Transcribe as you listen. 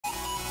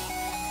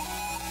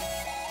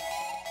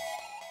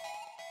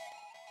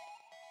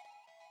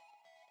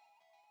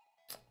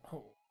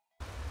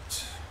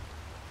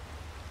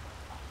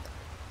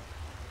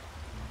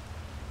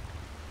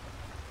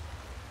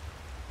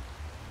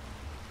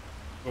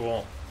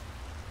Cool.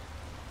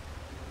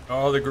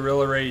 Oh, the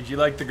Gorilla Rage. You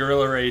like the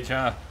Gorilla Rage,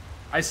 huh?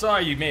 I saw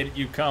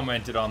you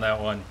commented on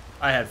that one.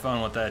 I had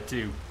fun with that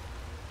too.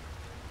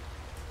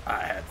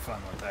 I had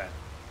fun with that.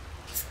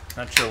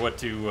 Not sure what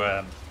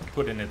to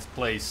put in its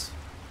place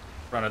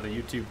in front of the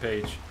YouTube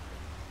page.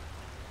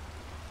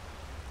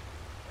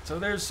 So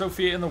there's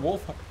Sofia and the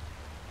wolf.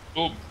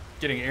 Oh,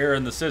 getting air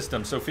in the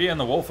system. Sofia and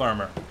the wolf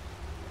armor.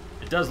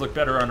 It does look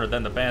better on her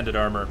than the bandit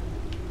armor.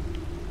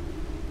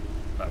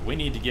 But we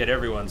need to get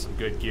everyone some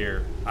good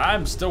gear.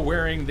 I'm still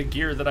wearing the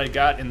gear that I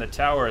got in the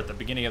tower at the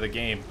beginning of the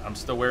game. I'm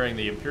still wearing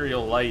the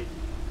Imperial Light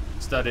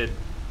studded.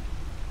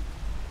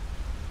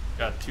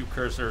 Got 2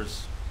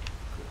 cursors.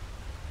 Cool.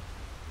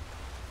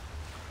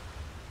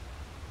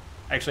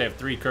 Actually, I have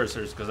 3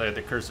 cursors because I had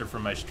the cursor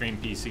from my stream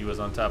PC was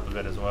on top of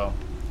it as well.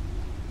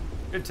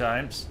 Good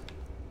times.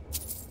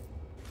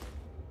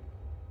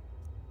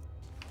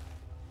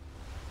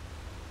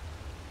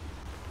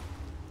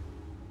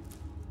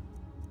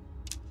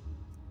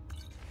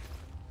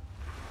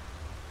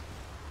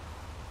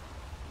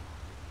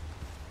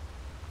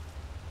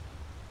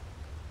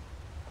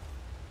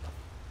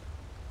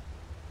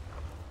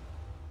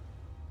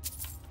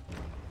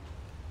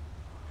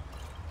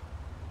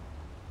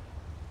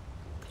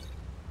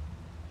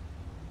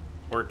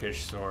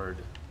 Orcish sword.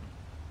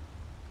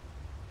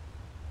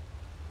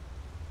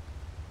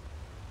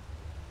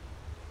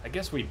 I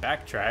guess we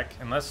backtrack,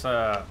 unless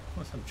I'm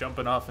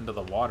jumping off into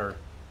the water.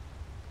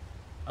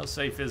 How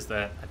safe is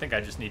that? I think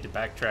I just need to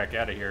backtrack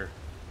out of here.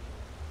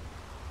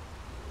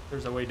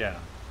 There's a way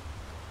down.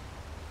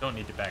 Don't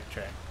need to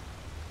backtrack.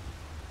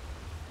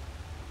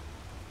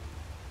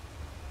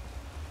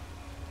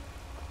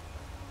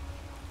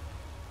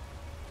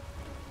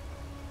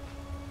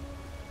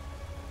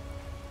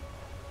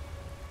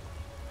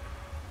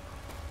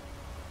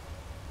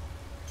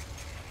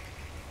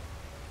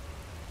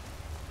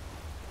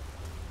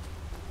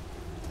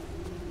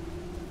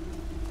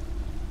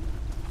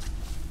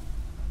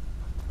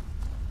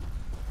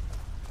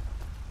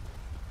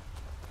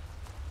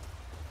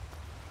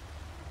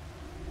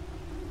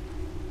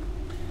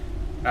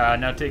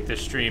 Now take the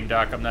stream,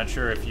 Doc. I'm not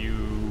sure if you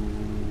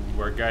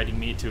are guiding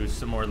me to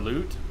some more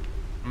loot.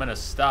 I'm gonna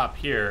stop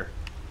here.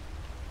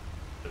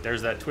 But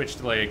there's that Twitch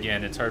delay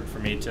again. It's hard for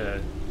me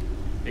to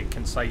make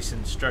concise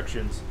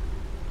instructions.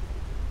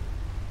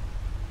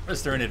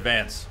 Mr. in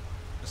advance.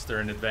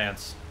 Mr. in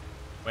advance.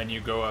 When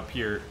you go up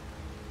here,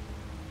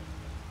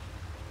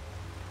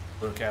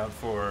 look out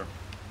for...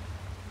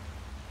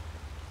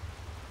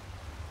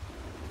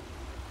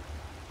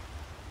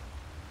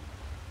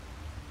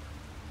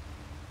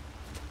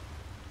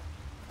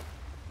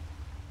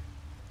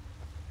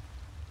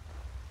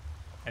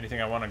 anything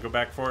I want to go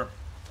back for?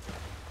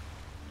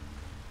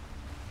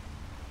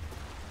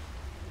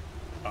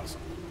 Awesome.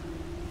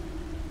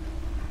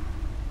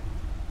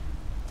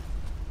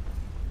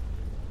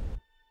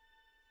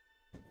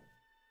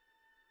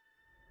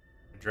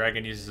 The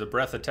dragon uses a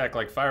breath attack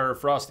like fire or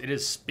frost. It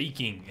is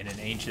speaking in an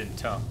ancient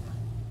tongue.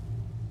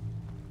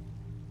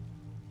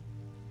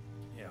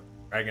 Yeah,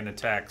 dragon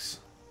attacks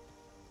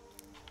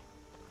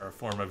are a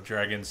form of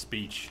dragon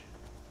speech.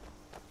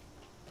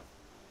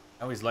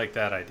 I always like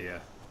that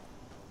idea.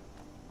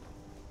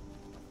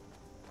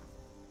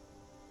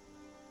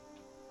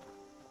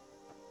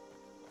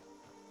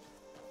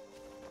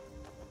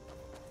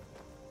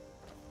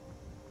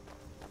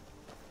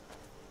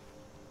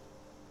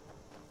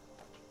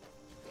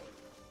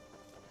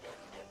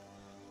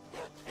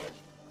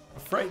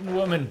 Frightened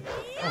woman.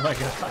 Oh my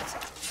god.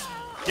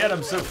 Get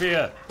him,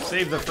 Sofia.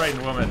 Save the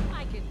frightened woman.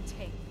 I can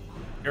take.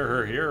 You're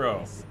her hero.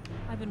 Yes.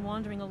 I've been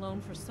wandering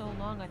alone for so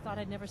long, I thought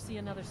I'd never see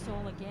another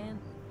soul again.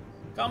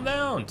 Calm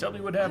down. Tell me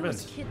what I happened.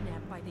 was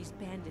kidnapped by these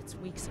bandits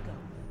weeks ago.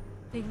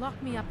 They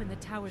locked me up in the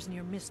towers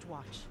near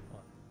Mistwatch.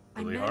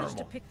 Really I managed horrible.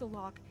 to pick the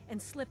lock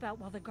and slip out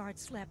while the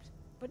guards slept,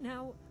 but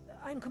now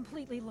I'm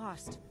completely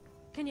lost.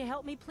 Can you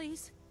help me,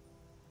 please?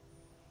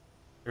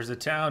 There's a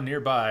town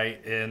nearby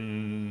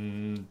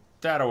in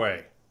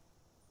Thataway.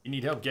 You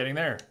need help getting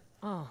there.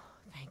 Oh,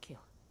 thank you.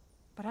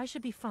 But I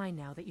should be fine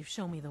now that you've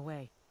shown me the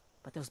way.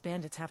 But those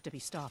bandits have to be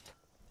stopped.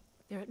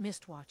 They're at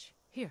Mistwatch.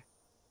 Here,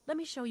 let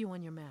me show you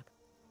on your map.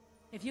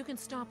 If you can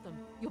stop them,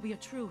 you'll be a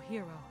true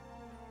hero.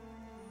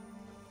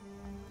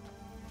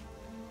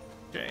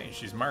 Okay,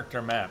 she's marked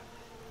her map.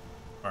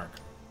 Mark.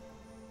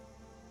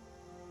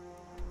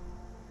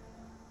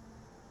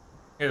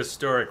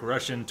 Historic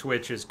Russian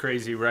Twitch is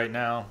crazy right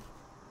now.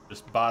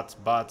 Just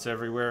bots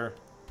everywhere.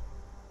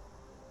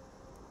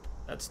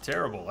 That's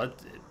terrible.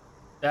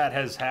 That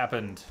has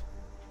happened.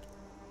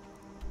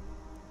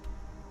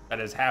 That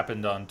has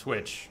happened on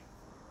Twitch,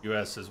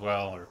 US as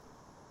well, or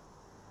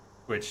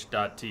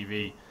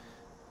Twitch.tv.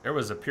 There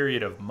was a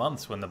period of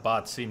months when the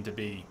bots seemed to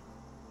be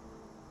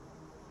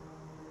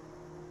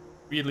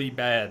really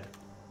bad.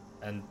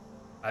 And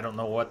I don't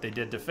know what they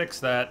did to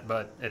fix that,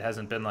 but it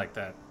hasn't been like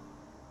that.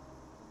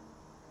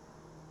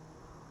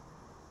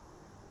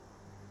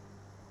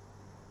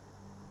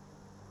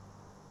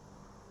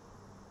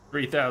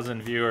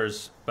 3,000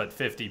 viewers, but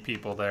 50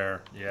 people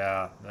there.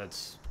 Yeah,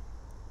 that's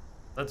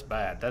That's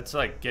bad. That's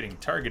like getting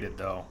targeted,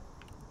 though.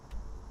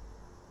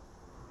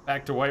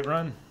 Back to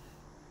Whiterun.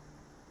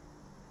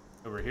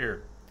 Over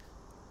here.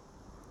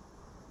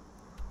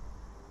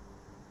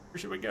 Where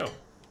should we go?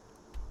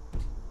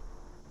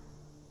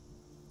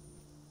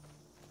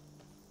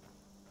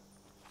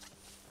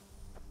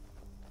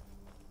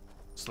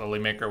 Slowly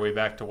make our way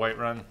back to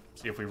Whiterun.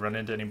 See if we run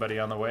into anybody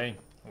on the way.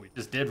 We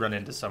just did run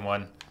into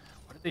someone.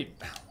 What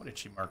did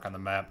she mark on the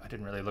map? I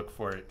didn't really look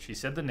for it. She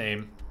said the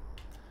name.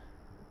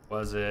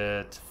 Was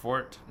it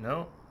Fort?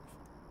 No.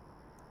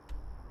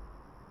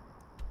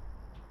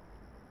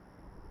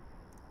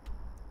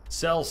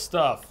 Sell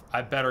stuff.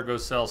 I better go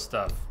sell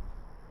stuff.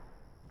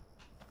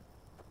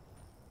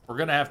 We're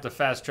gonna have to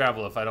fast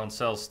travel if I don't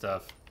sell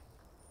stuff.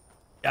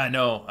 Yeah, I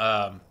know.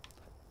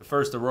 The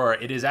first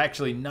Aurora. It is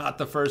actually not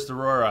the first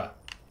Aurora.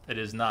 It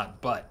is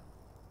not, but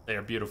they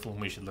are beautiful and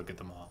we should look at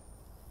them all.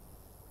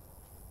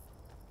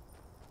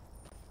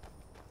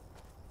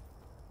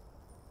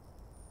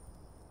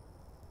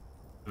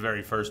 The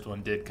very first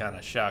one did kind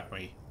of shock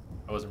me.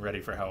 I wasn't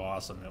ready for how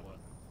awesome it was.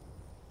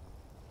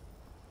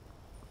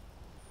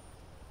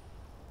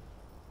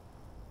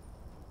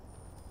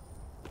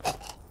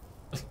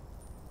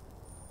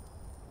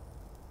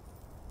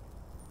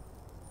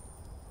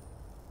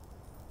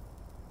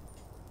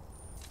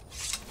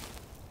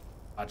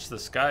 Watch the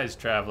skies,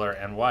 traveler,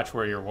 and watch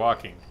where you're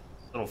walking.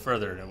 A little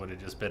further and it would have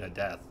just been a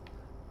death.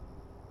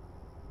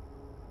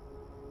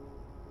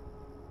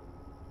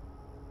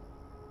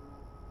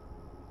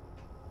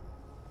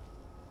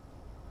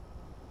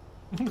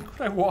 Look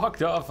what I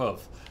walked off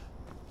of.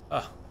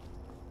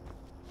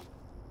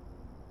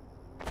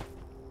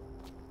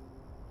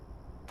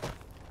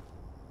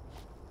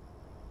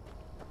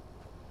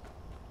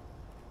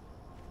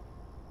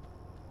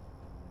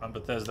 On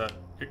Bethesda,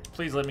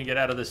 please let me get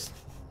out of this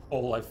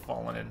hole I've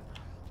fallen in.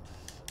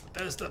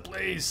 Bethesda,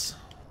 please.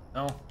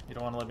 No, you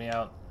don't want to let me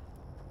out.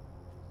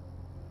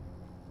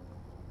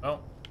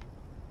 Well,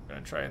 I'm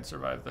gonna try and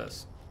survive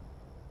this.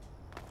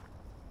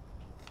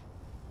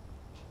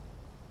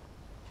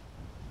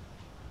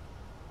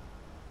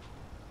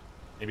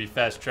 Maybe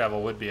fast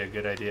travel would be a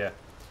good idea.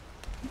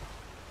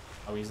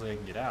 How easily I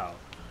can get out.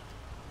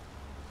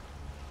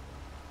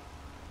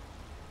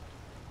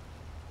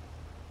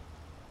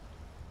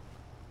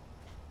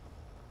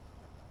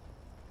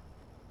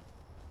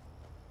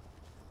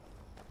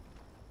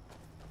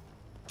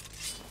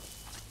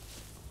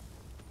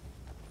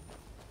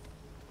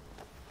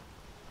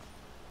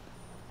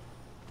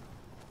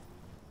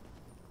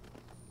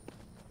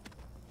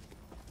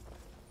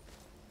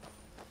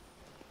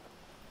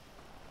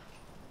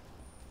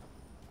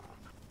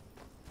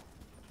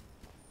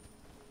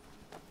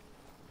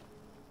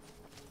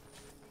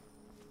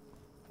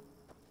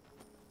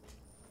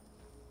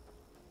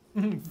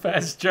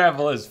 Fast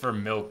travel is for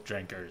milk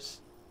drinkers.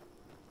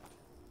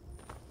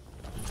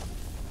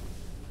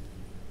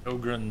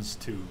 Hilgrin's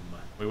tomb.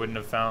 We wouldn't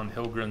have found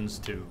Hilgrin's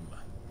tomb.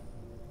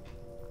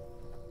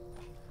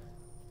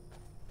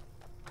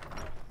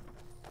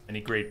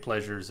 Many great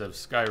pleasures of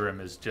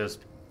Skyrim is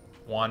just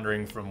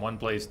wandering from one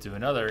place to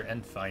another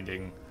and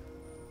finding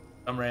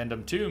some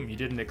random tomb you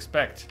didn't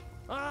expect.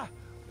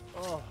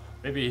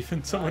 Maybe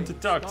even someone to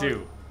talk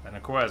to and a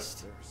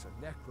quest. There's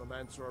a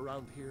necromancer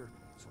around here,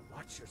 so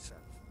watch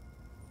yourself.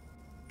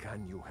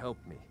 Can you help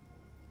me?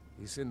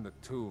 He's in the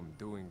tomb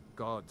doing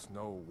gods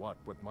know what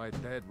with my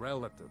dead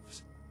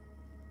relatives.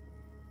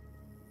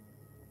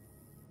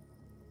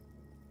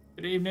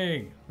 Good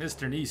evening,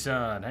 Mr.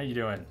 Nissan. How you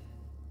doing?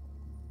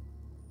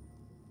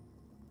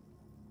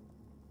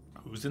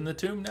 Who's in the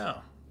tomb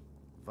now?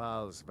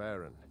 Val's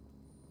Baron.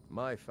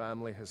 My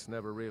family has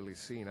never really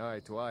seen eye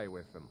to eye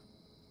with him,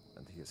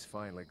 and he has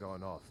finally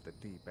gone off the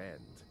deep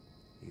end.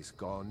 He's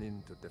gone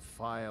in to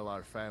defile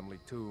our family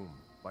tomb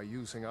by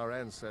using our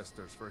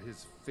ancestors for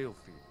his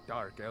filthy,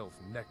 dark elf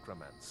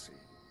necromancy.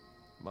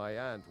 My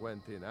aunt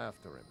went in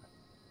after him,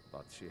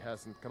 but she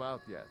hasn't come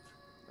out yet,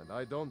 and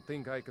I don't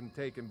think I can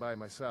take him by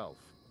myself.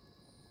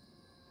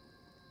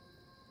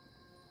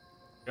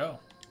 Go.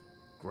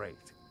 Great.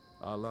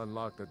 I'll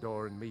unlock the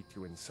door and meet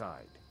you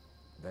inside.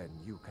 Then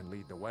you can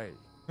lead the way.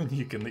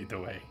 You can lead the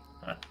way.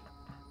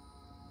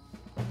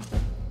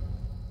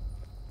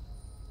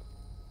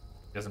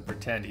 Doesn't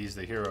pretend he's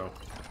the hero.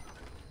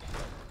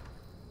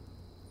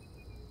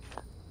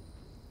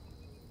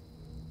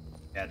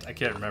 Yeah, I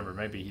can't remember.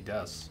 Maybe he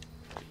does.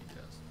 Maybe he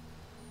does.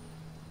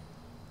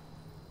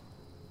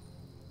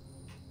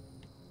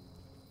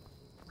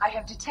 I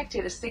have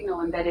detected a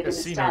signal embedded in the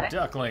Casino static.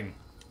 Duckling.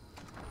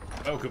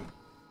 Welcome.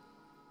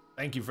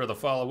 Thank you for the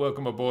follow.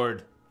 Welcome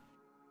aboard.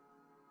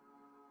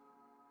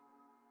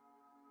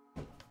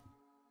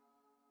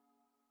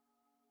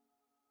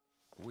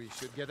 We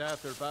should get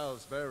after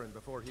Val's Baron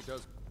before he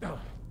does...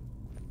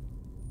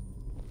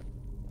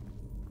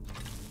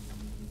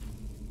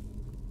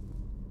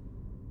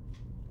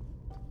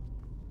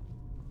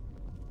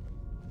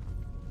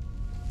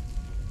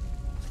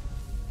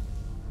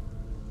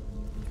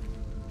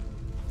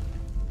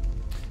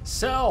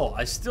 Sell!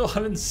 I still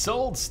haven't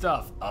sold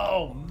stuff.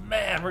 Oh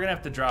man, we're gonna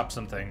have to drop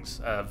some things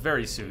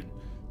very soon.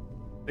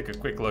 Take a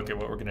quick look at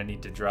what we're gonna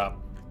need to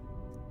drop.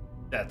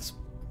 That's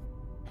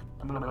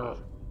what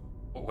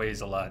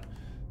weighs a lot.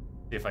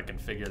 See if I can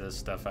figure this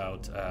stuff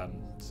out.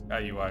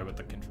 SkyUI with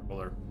the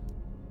controller.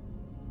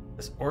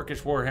 This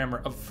Orcish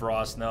Warhammer of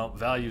Frost. No,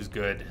 value's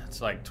good.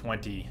 It's like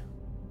 20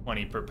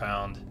 per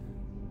pound.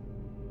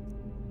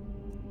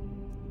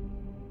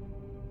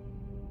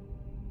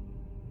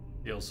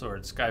 Steel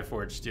sword,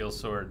 Skyforge steel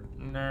sword.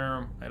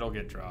 No, it'll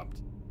get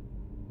dropped.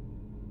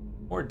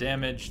 More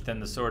damage than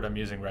the sword I'm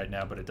using right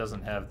now, but it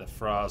doesn't have the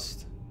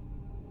frost.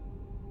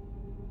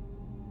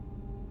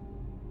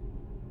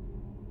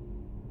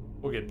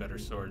 We'll get better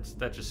swords.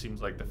 That just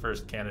seems like the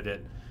first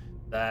candidate.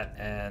 That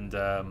and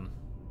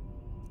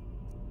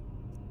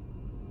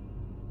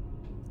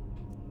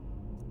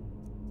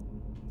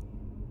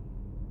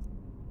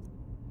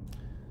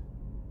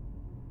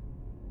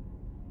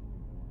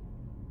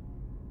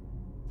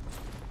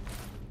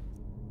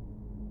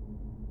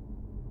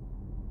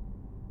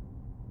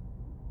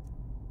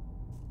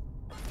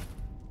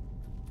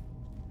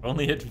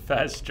only had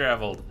fast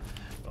traveled.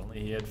 Only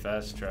he had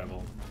fast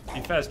travel.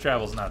 See, fast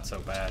travel's not so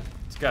bad.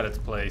 It's got its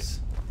place.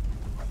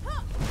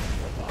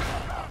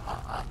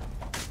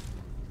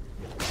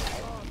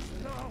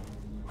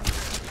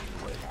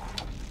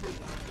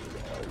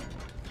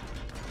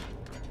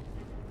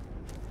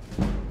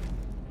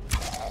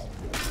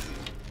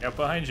 Out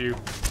behind you.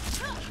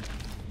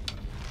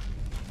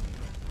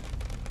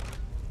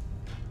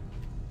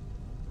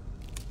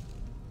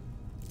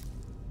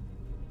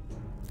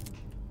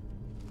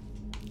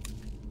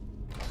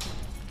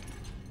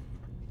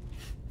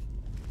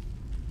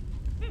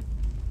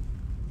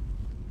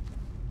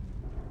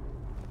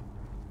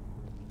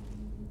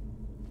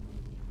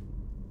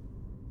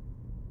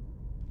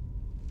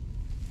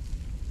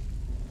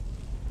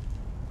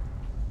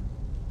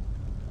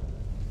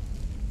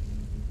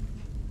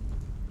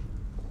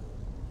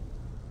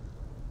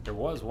 There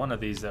was one of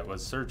these that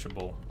was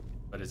searchable,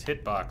 but its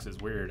hitbox is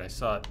weird. I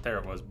saw it. There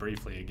it was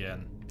briefly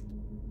again.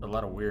 A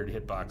lot of weird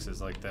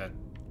hitboxes like that.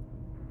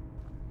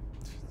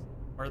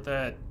 Or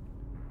that...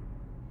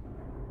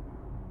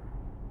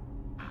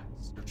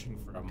 Searching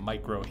for a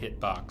micro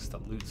hitbox to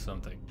loot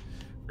something.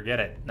 Forget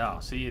it. No,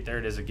 see, there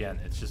it is again.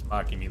 It's just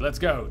mocking me. Let's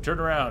go. Turn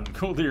around.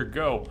 Cool deer,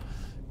 go.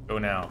 Go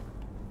now.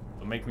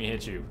 Don't make me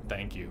hit you.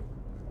 Thank you.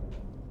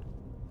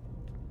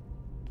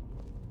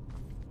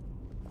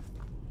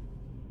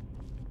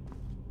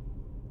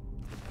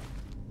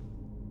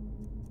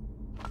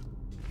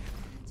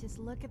 Just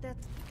look at that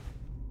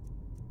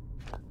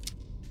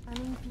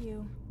stunning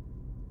view.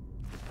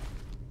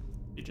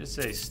 You just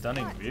say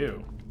stunning What?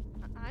 view.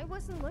 I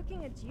wasn't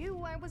looking at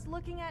you. I was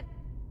looking at...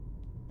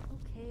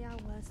 Okay, I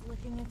was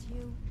looking at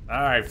you.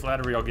 Alright,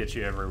 flattery will get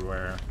you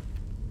everywhere.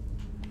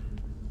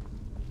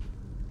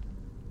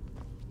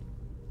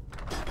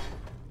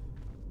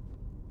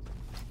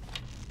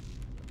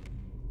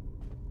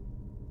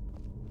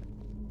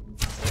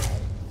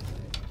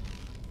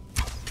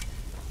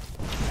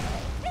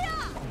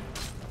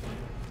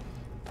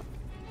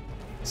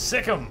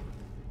 Sick 'em!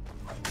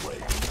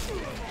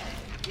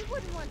 You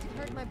wouldn't want to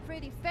hurt my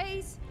pretty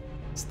face.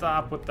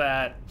 Stop with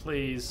that,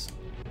 please.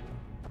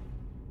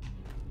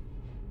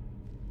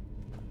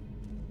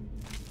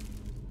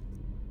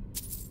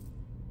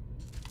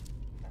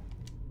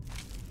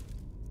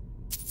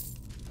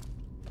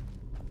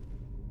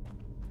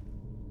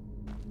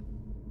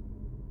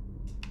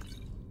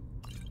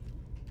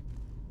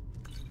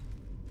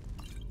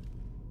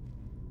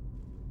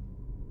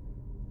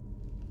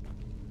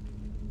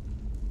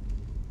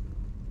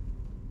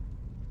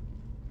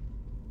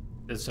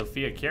 Does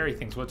Sofia carry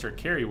things? What's her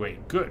carry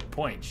weight? Good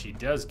point. She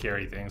does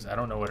carry things. I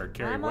don't know what her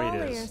carry I'm weight all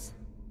is. ears.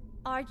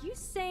 Are you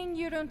saying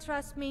you don't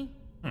trust me?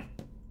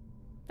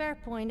 Fair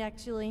point,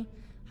 actually.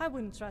 I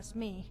wouldn't trust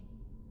me.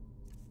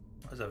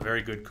 That was a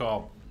very good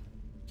call.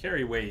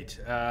 Carry weight.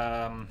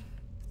 What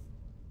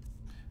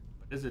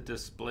is it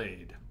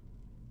displayed?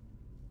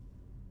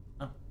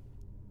 Oh.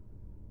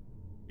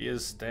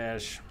 Sofia's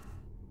stash.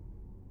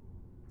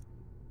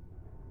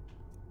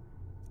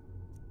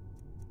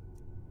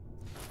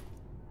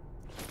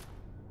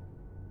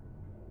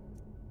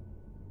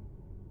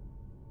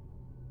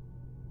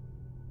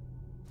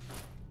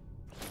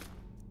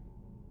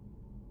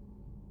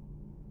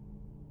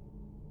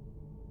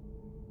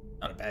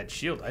 Not a bad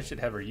shield. I should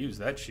have her use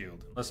that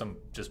shield. Unless I'm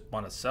just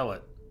want to sell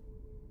it.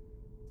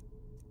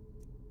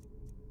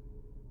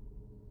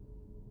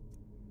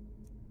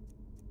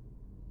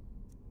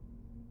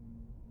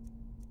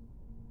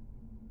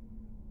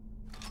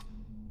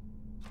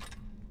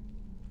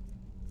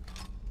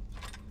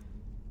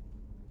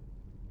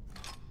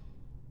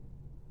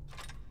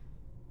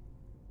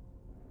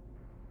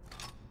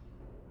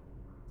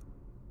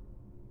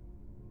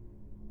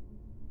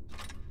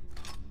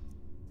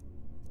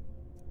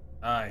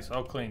 Nice,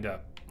 all cleaned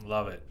up.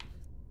 Love it.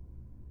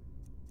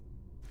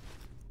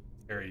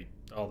 Carry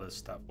all this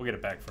stuff. We'll get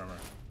it back from her.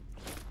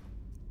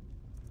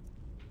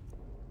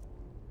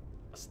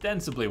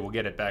 Ostensibly, we'll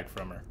get it back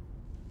from her.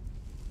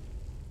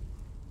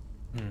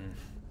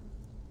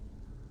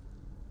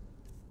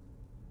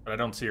 But But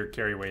I don't see her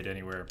carry weight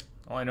anywhere.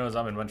 All I know is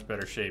I'm in much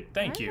better shape.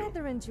 Thank you. I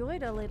rather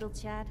enjoyed our little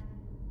chat.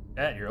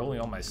 Yeah, you're only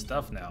on my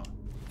stuff now.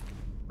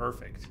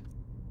 Perfect.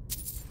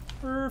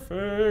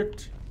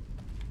 Perfect.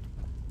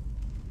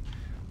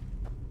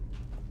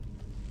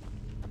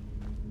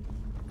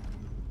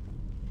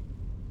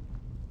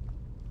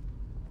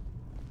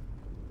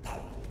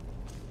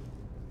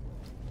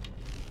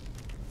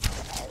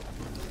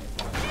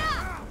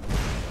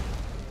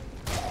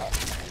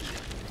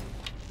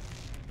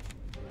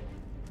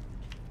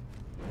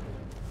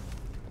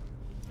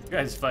 You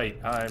guys fight.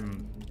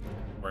 I'm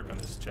working on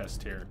this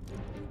chest here.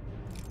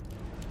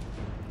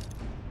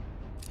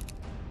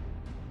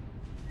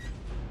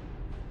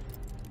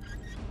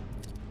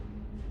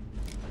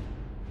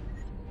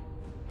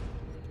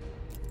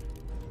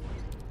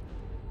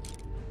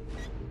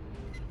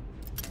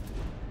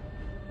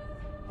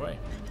 Boy.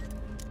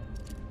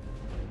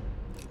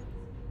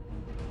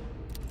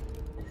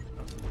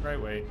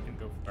 Right way. Didn't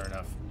go far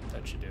enough.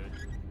 That should do it.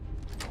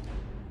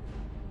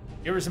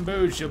 Give her some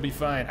booze, she'll be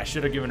fine. I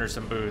should have given her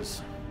some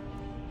booze.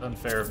 It's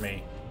unfair of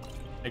me.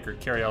 Make her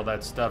carry all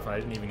that stuff and I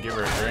didn't even give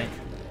her a drink.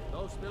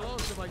 Those belong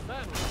to my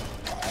family.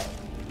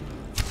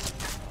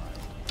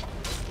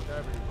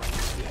 Whatever you want.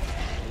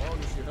 As long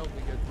as you help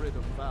me get rid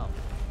of Val.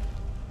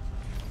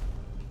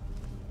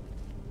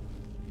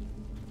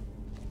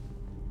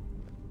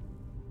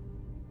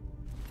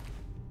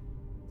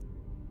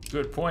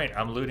 Good point.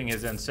 I'm looting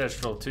his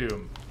ancestral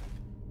tomb.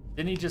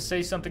 Didn't he just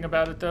say something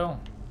about it though?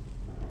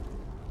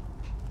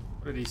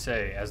 What did he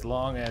say? As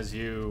long as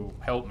you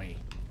help me.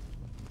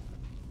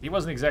 He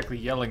wasn't exactly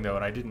yelling though,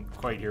 and I didn't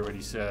quite hear what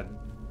he said.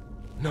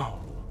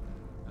 No.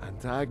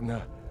 And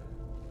Agna.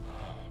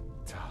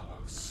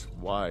 Talos.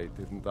 Why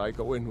didn't I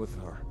go in with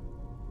her?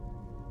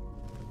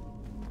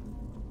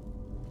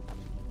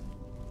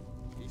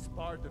 He's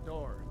barred the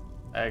door.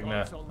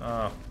 Agna.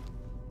 Oh.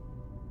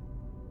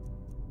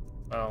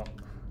 Well.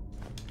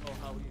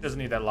 Doesn't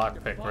need that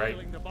lockpick,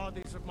 right? The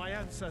bodies of my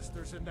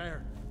ancestors in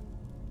there.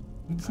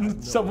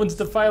 Someone's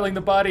defiling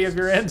the body of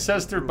your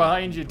ancestor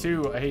behind you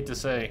too, I hate to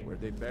say. Where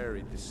they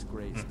buried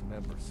disgraced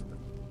members of them.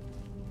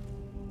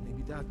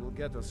 Maybe that will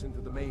get us into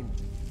the main.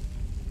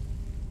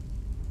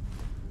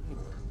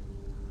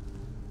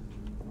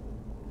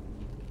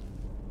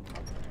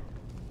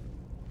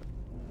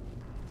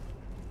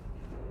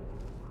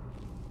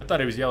 I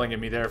thought he was yelling at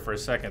me there for a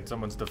second.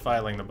 Someone's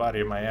defiling the body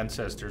of my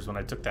ancestors when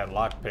I took that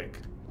lockpick.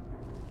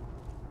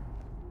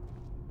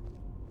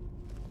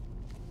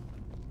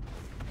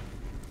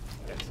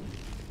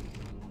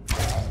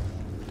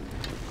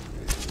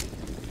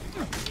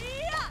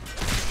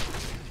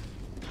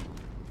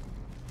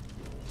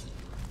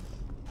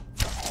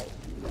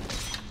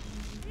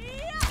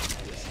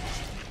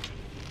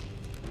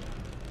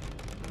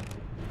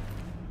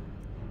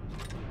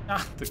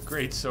 Not the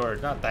great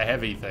sword, not the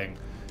heavy thing.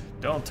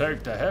 Don't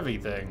take the heavy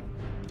thing.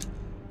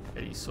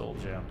 Hey, soul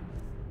gem.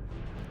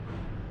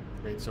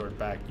 Great sword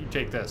back. You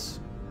take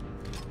this.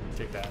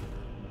 Take that.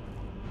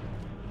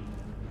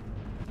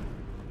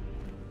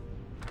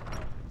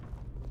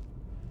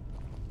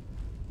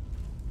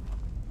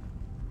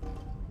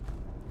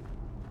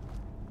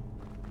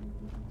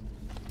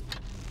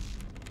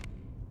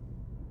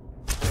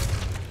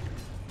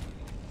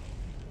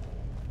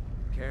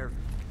 Careful.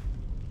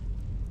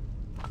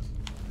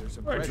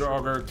 All right,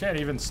 Draugr, can't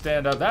even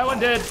stand up. That one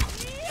did.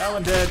 That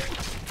one did.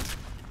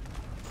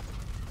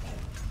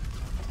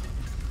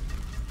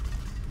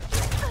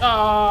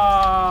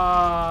 Ah,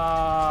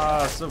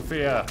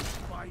 Sofia.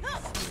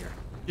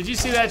 Did you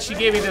see that? She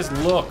gave me this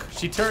look.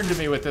 She turned to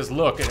me with this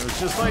look, and it was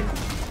just like,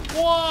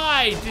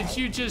 why did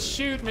you just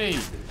shoot me?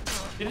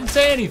 She didn't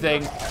say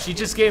anything. She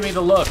just gave me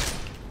the look.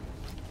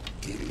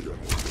 It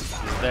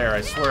was there,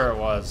 I swear it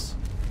was.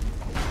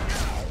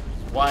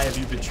 Why have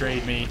you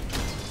betrayed me?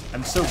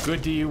 I'm so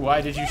good to you.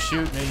 Why did you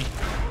shoot me?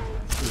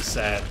 It was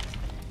sad.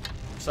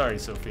 I'm sorry,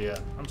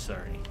 Sofia. I'm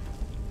sorry.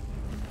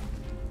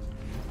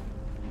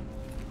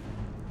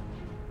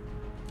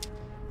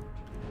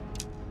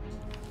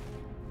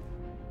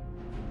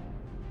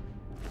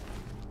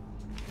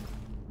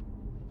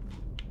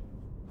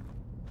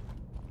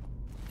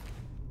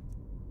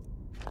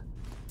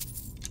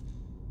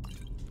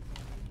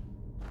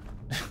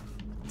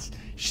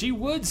 She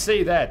would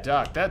say that,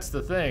 Doc. That's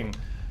the thing.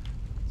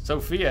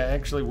 Sofia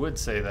actually would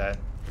say that.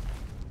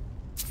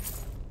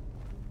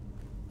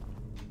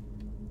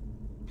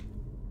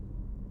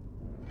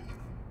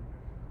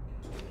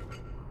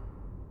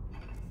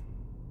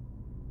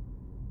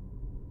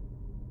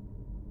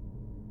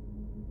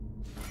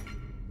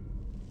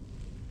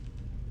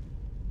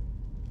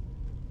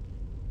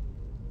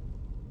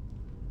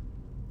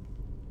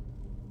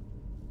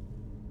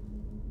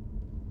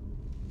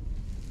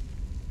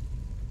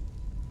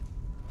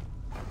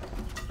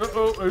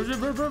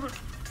 Uh-oh.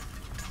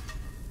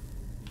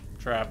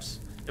 Traps.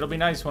 It'll be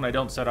nice when I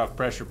don't set off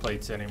pressure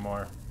plates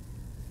anymore.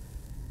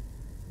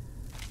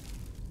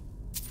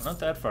 Not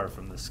that far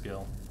from the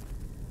skill.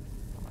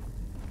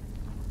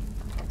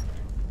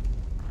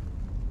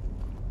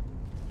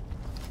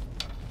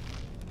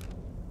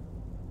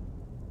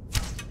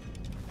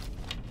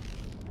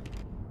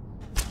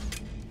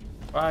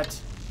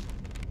 What?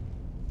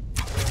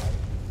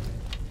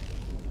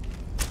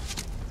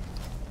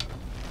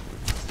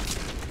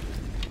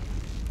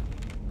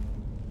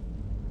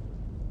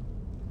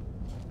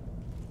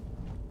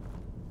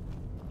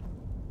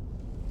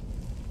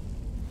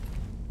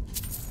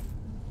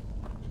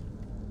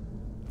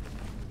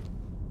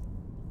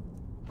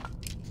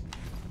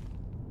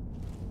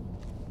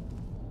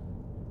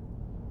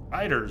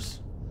 Fighters.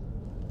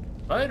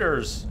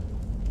 Fighters.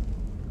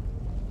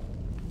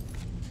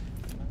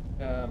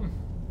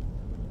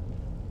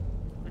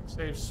 Quick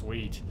save,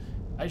 sweet.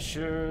 I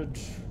should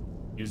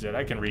use it.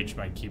 I can reach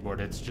my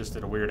keyboard. It's just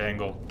at a weird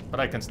angle,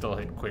 but I can still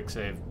hit quick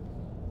save.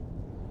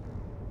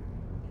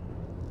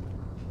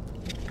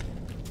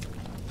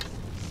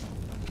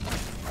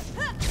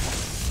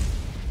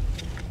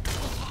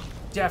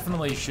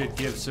 Definitely should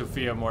give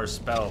Sofia more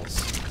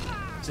spells.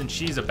 Since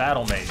she's a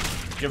battle mage,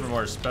 give her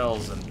more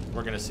spells and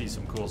we're gonna see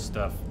some cool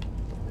stuff.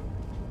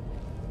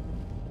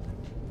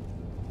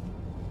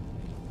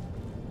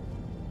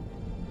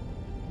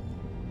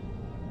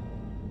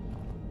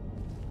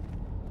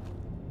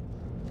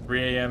 $3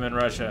 a.m. in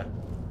Russia.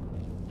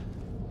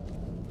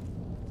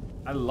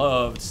 I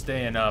loved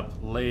staying up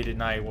late at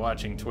night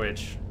watching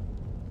Twitch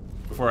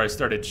before I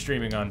started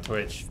streaming on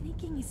Twitch.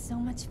 Sneaking is so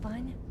much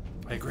fun.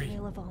 I agree. The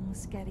thrill of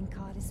almost getting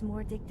caught is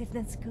more addictive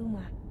than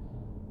skooma.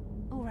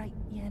 All right,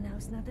 yeah,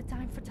 now's not the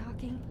time for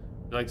talking.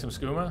 You like some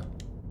skooma?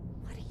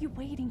 What are you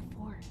waiting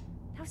for?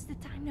 Now's the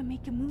time to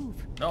make a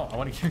move. No, I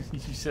want to.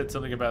 You said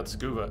something about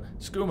scuba.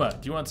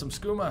 Skooma. Do you want some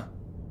skooma?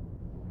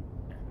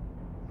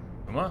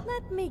 Skooma?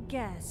 Let me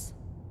guess.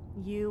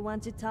 You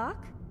want to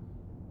talk?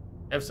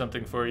 I have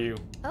something for you.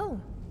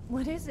 Oh,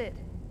 what is it?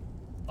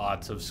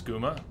 Lots of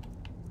skooma.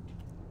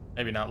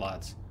 Maybe not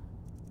lots.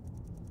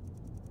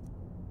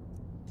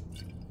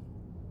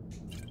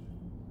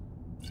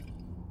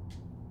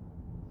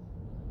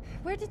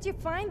 Where did you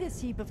find this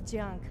heap of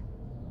junk?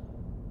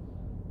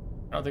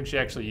 I don't think she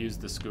actually used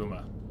the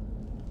skooma.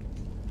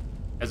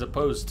 As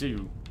opposed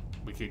to,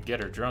 we could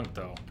get her drunk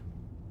though.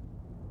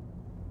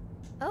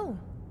 Oh,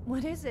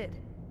 what is it?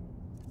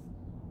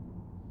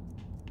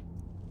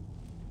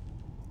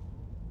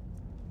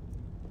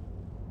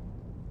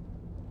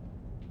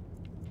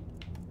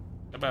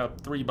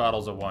 About 3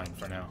 bottles of wine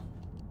for now.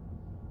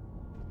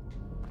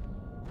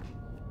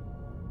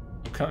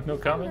 No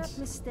If comments? I'm not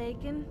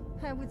mistaken,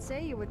 I would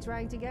say you were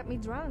trying to get me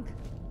drunk.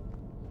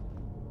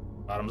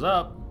 Bottoms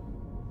up.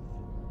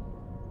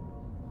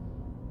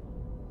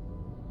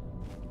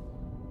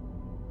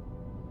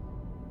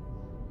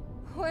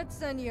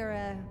 What's on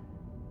your,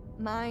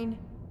 mind?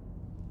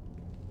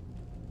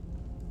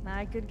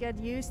 I could get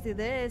used to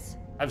this.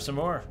 Have some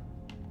more.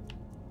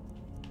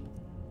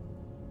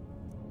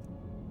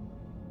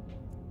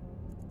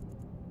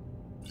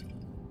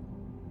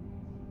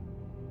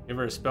 Give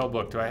her a spell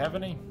book. Do I have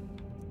any?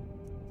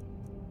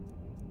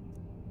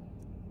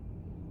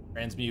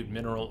 Transmute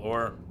mineral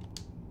ore.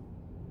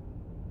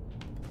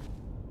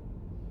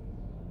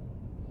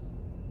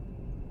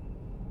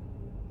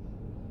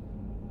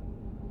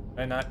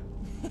 Why not?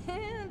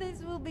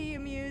 This will be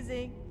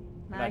amusing.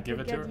 Can I give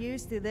could it to get her?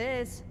 used to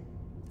this.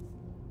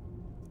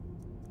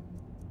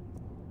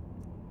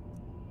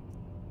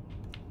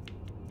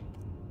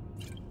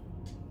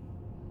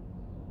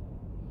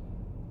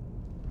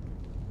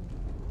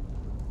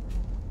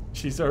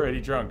 She's already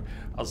drunk.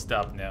 I'll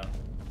stop now.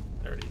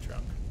 Already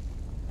drunk.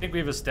 I think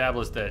we've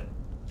established that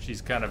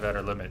she's kind of at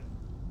her limit.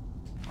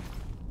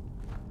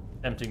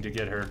 Attempting to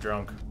get her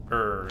drunk,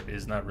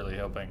 is not really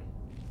helping.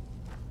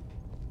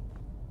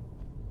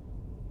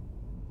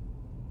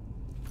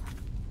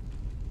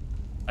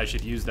 I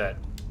should use that.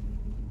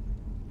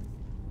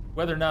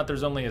 Whether or not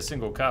there's only a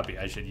single copy,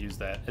 I should use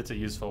that. It's a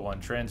useful one.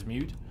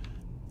 Transmute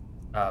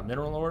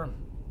mineral ore,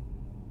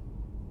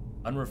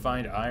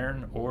 unrefined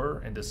iron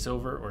ore into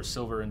silver or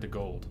silver into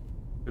gold.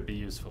 Could be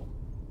useful.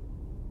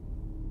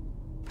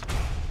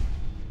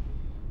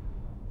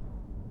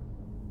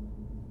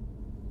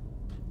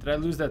 Did I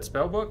lose that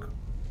spell book?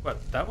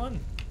 What, that one?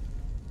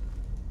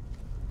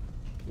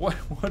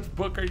 What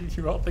book are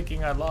you all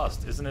thinking I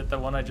lost? Isn't it the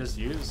one I just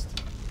used?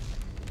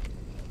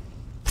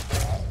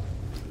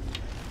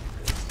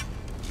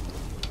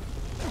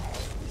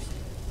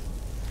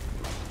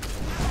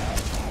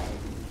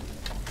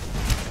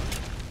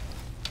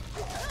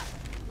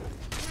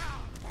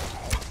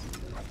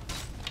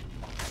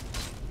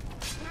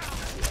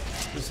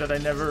 Who said I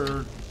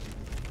never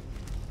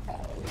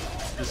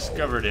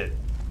discovered it?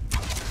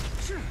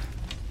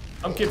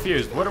 I'm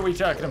confused. What are we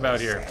talking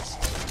about here?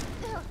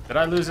 Did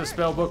I lose a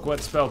spell book?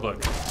 What spell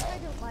book? I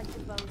don't like to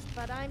boast,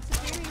 but I'm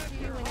superior to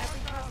you in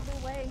every possible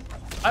way.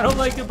 I don't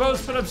like to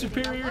boast, but I'm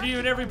superior to you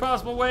in every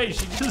possible way.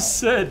 She just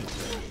said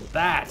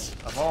that,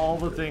 of all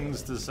the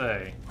things to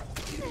say.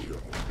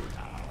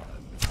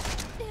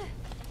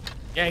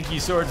 Yankee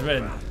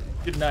swordsman.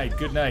 Good night,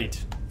 good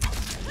night.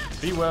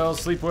 Be well,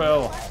 sleep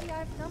well. Lucky I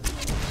have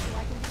company, so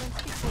I can do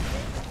unspeakable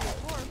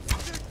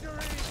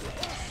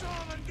things to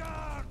your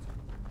corpse.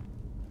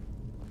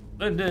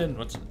 Lyndon,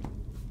 what's...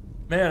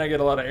 Man, I get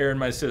a lot of air in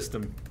my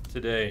system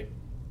today.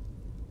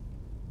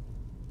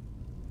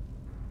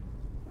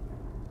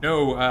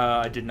 No,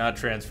 I did not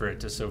transfer it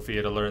to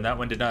Sofia to learn. That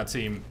one did not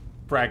seem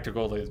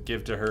practical to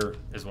give to her,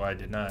 is why I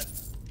did not.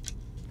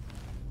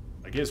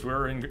 I guess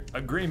we're in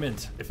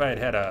agreement. If I had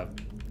had a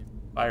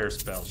fire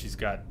spell, she's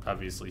got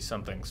obviously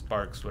something,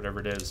 sparks, whatever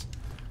it is.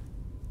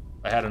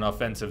 If I had an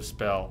offensive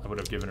spell, I would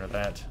have given her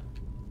that.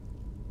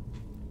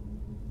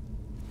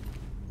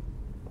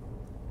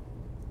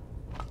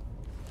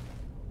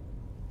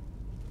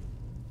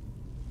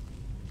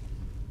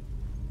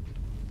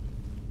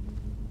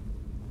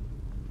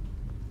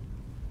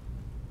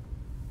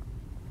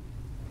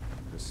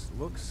 This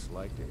looks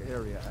like the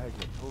area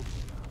Agnes told me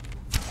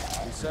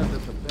about. He said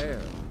that the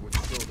bear would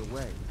show the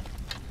way.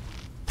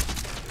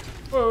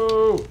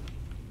 Whoa!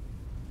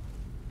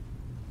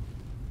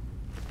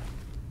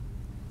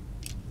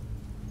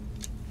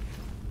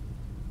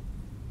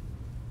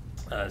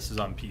 This is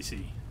on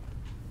PC.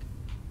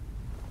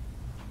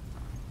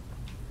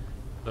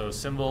 Those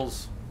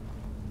symbols.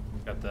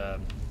 Got the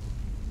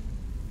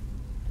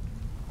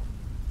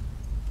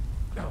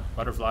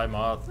butterfly,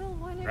 moth,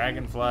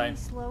 dragonfly.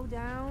 Slow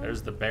down.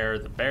 There's the bear.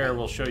 The bear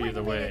will show you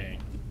the way.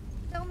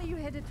 Tell me you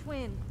hit a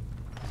twin.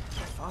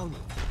 I found it.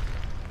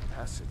 The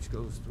passage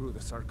goes through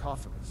the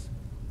sarcophagus.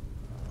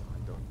 Oh,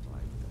 I don't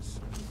like this.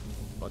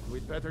 But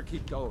we'd better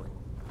keep going.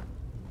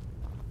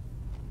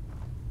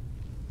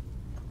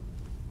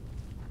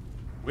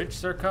 Which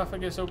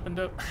sarcophagus opened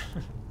up?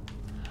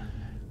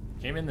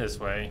 Came in this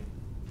way.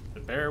 The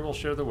bear will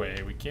show the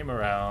way. We came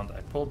around.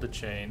 I pulled the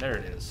chain. There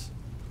it is.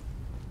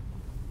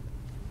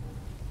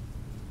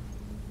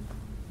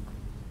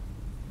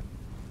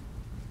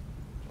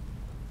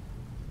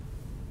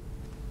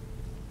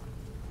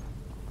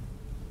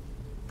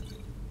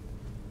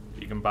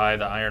 You can buy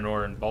the iron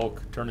ore in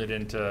bulk, turn it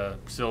into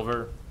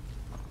silver,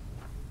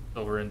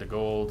 silver into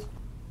gold,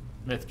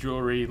 smith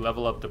jewelry,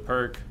 level up the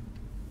perk.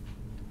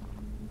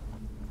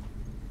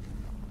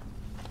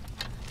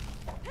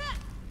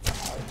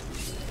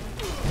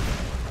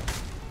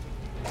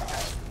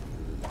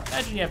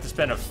 Imagine you have to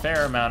spend a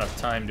fair amount of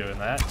time doing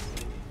that.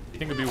 You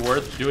think it'd be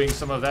worth doing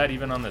some of that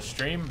even on the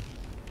stream?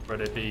 Or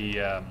would it be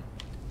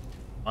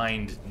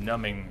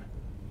mind-numbing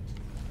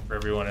for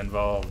everyone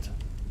involved?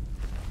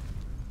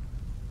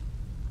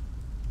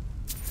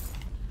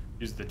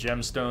 Use the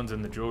gemstones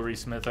and the jewelry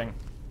smithing.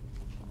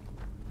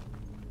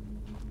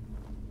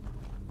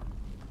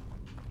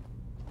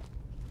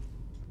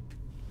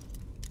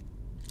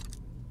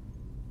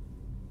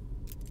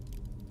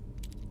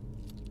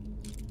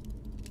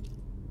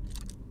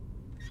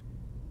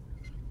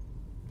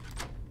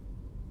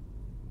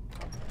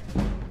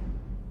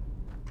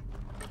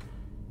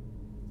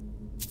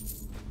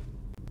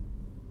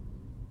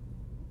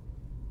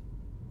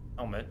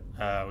 Helmet.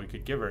 We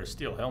could give her a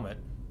steel helmet.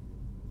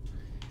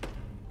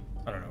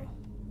 I don't know.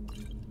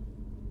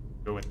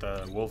 Go with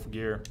the wolf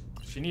gear.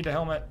 Does she need a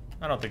helmet?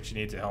 I don't think she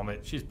needs a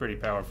helmet. She's pretty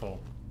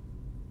powerful.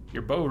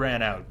 Your bow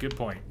ran out. Good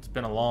point. It's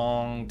been a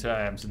long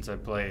time since I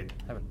played.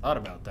 Haven't thought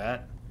about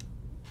that.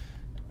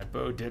 My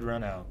bow did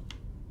run out.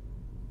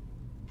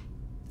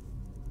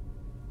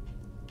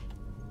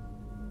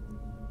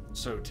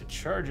 So to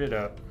charge it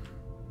up,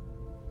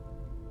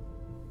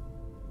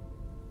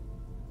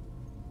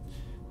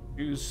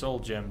 use soul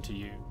gem to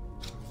use.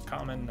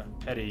 Common,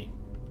 petty.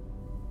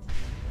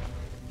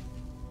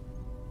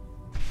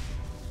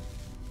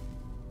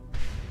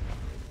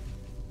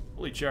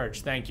 Fully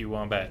charged. Thank you,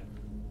 Wombat.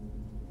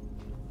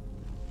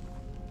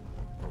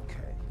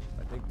 Okay,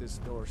 I think this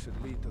door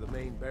should lead to the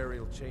main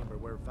burial chamber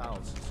where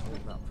Vals is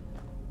holed up.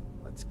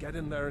 Let's get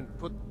in there and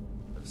put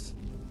this.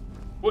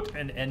 Put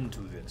an end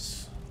to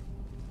this.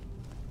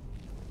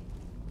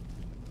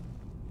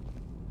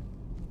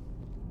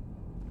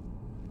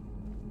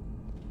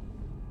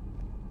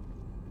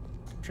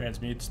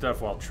 Transmute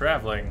stuff while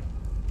traveling.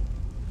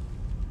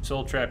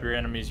 Soul trap your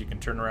enemies. You can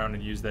turn around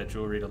and use that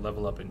jewelry to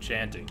level up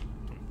enchanting.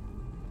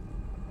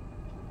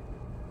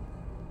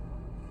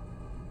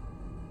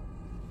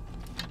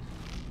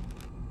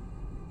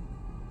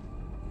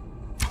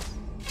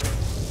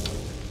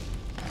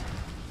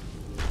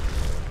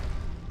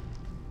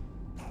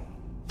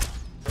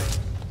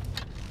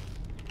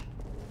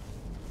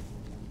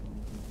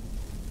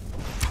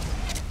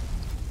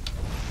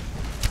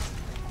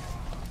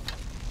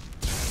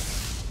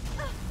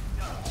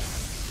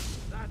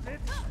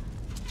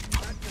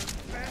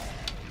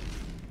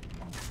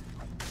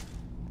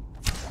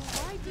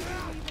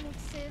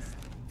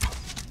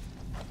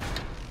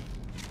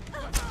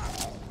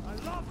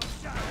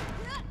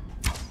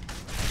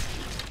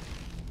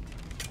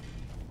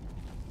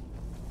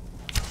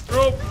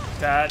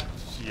 That,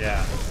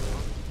 yeah.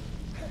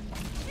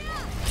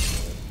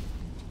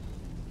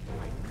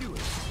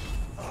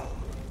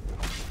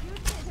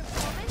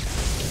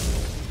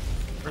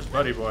 Where's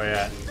Buddy Boy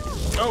at?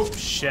 Oh,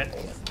 shit.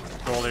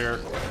 Gold here.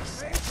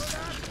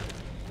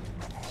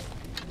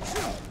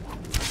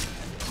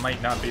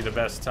 Might not be the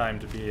best time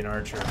to be an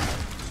archer.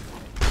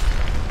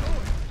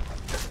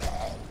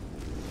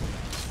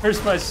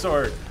 Where's my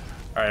sword?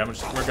 Alright,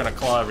 we're gonna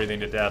claw everything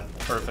to death.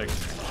 Perfect.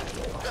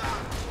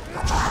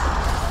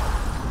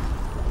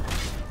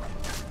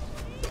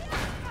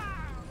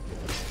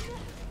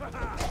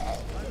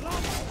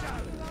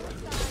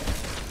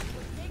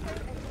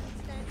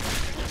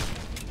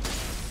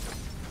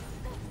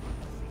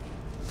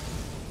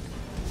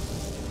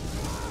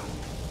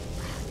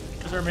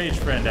 Where's our mage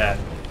friend at?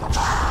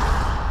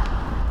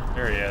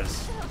 There he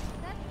is.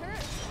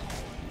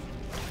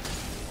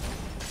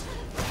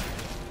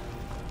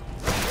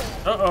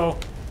 Uh-oh.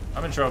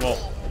 I'm in trouble.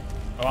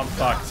 Oh, I'm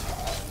fucked.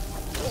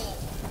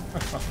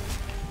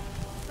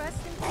 Rest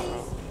in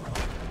peace.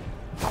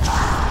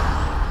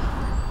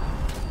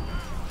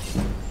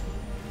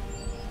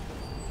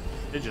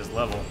 It just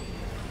level.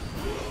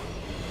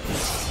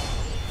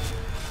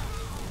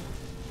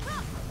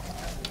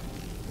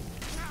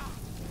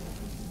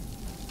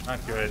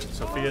 Not good.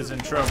 Sophia's in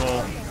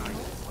trouble.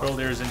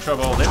 Wilder's in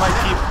trouble. They might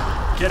keep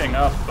getting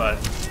up, but...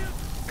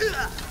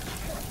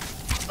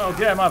 Oh,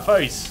 get out of my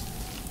face!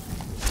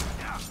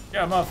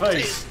 Get out of my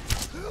face!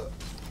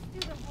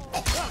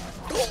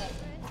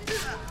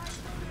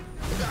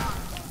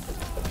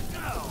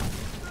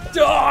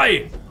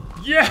 Die!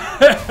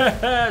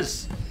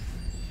 Yes!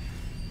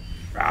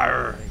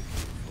 Rawr. Thank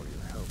you for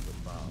your help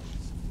with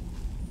bombs.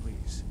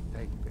 Please,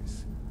 take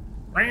this.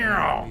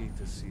 Meow. I need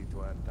to see to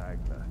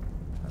Antagna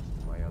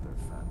and my other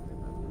family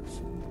members.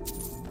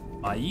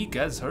 Maik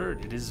has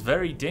heard it is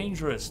very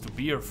dangerous to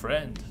be your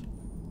friend.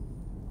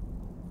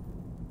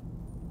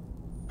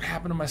 What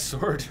happened to my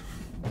sword?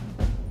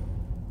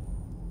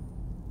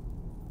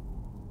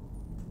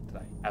 Did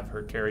I have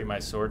her carry my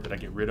sword? Did I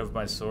get rid of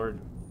my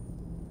sword?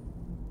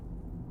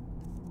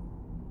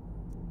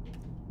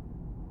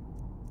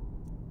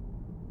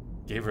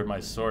 Gave her my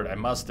sword. I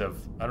must have.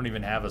 I don't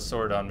even have a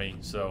sword on me,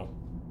 so.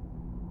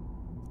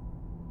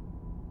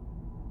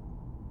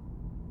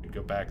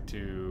 Go back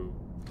to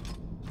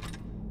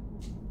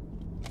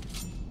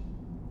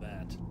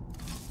that.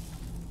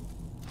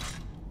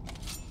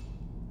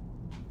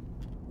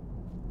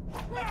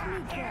 Let me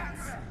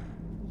guess.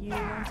 You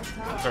want to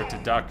talk? Start to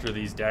doctor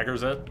these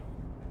daggers up.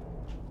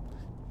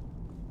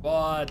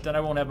 But then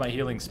I won't have my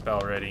healing spell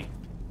ready.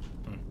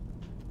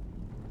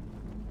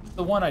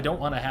 The one I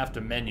don't want to have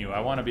to menu. I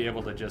want to be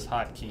able to just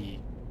hotkey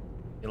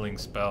healing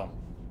spell.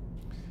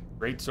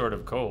 Great Sword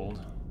of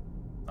Cold.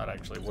 Not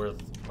actually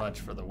worth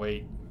much for the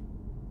weight.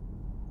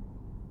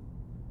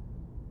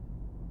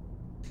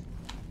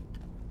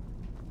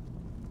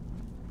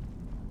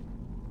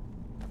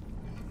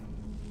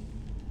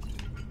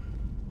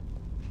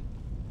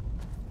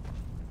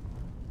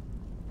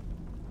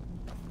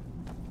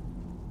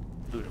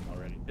 Loot him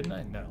already, didn't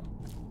I? No.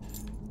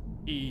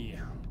 E.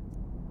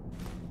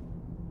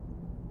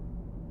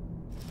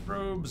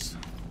 Robes.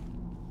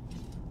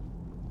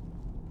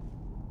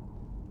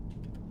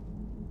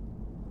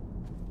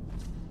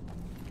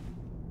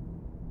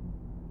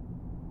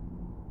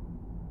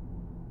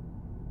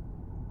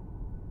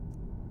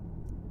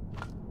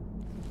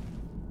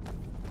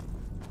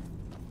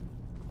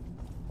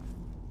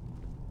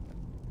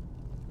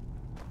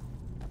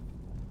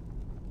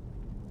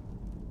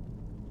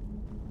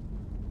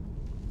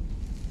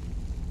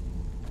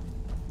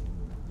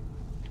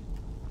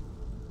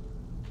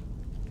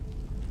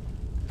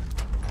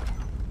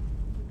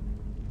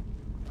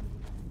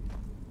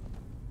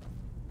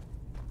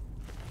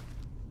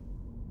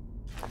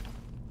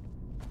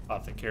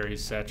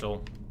 Apothecary's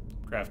satchel,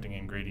 crafting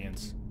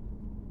ingredients.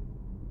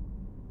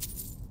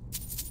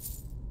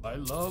 I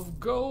love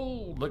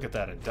gold. Look at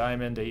that, a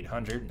diamond,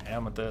 800,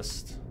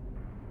 amethyst,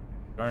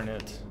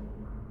 garnet,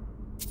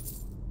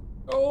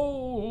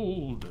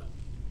 gold.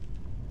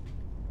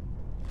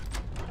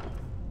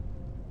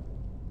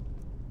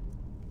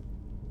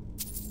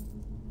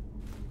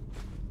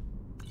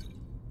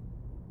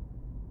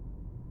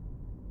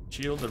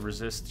 Shield to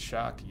resist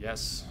shock,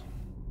 yes.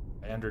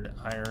 Standard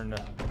iron,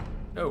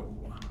 no.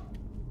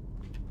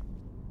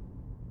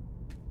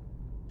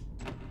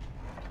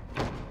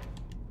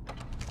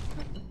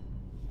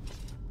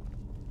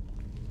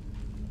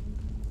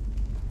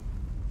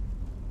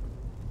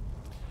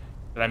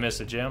 Did I miss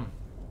a gem?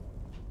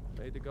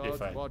 May the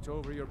gods watch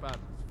over your battles,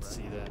 friend.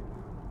 See that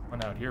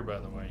one out here, by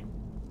the way.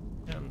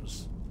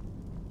 Gems.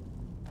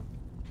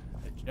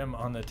 A gem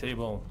on the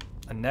table.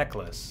 A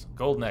necklace.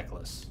 Gold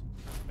necklace.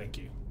 Thank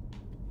you.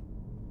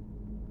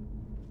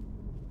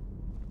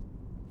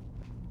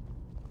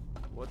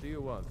 What do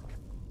you want?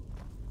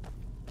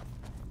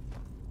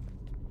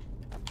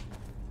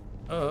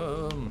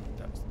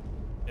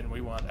 And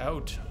we want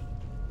out.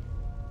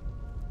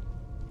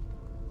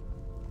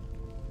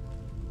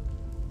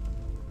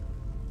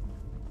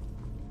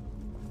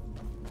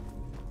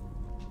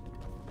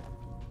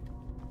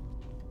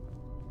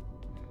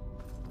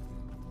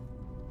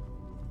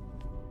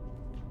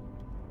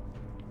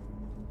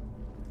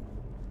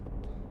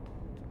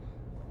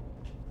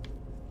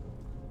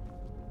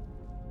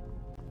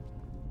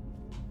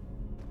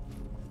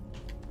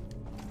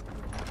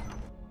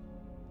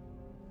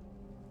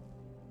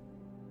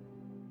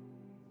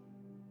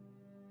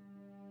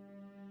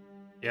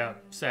 Yeah,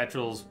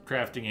 satchels,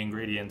 crafting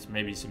ingredients,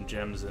 maybe some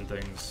gems and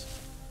things.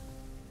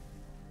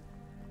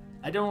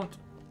 I don't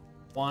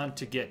want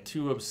to get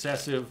too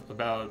obsessive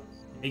about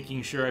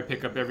making sure I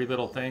pick up every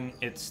little thing.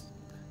 If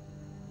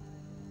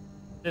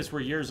this were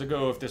years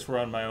ago, if this were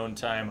on my own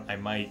time, I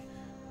might.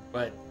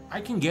 But I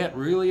can get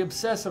really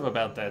obsessive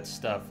about that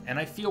stuff, and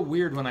I feel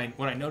weird when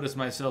I notice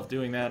myself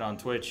doing that on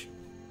Twitch.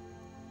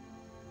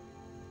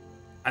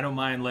 I don't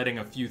mind letting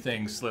a few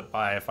things slip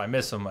by. If I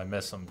miss them, I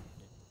miss them.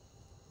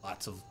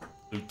 Lots of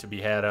loot to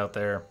be had out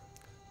there.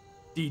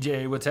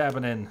 DJ, what's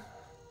happening?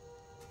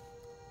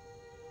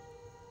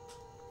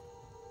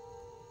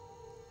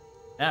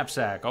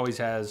 Knapsack always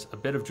has a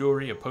bit of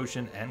jewelry, a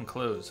potion, and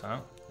clothes, huh?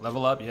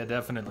 Level up? Yeah,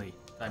 definitely.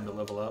 Time to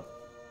level up.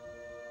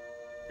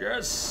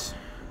 Yes!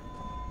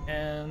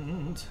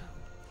 And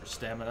for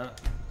stamina.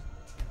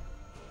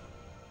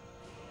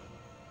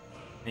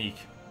 Sneak.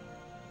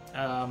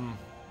 Archery.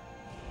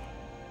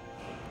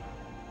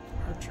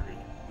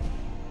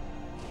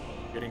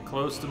 Getting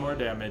close to more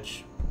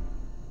damage.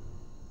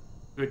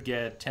 Could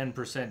get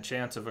 10%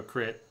 chance of a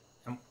crit.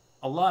 And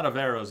a lot of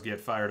arrows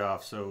get fired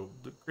off, so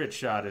the crit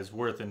shot is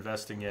worth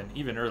investing in,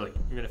 even early.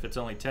 Even if it's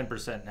only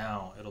 10%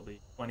 now, it'll be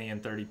 20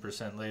 and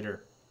 30%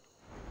 later.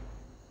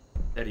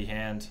 Steady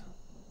hand.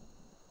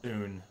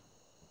 Soon.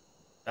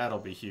 That'll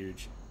be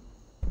huge.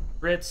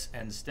 Crits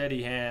and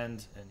steady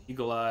hand and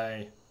eagle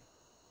eye.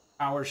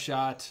 Power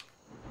shot.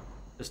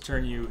 Just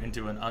turn you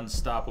into an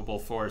unstoppable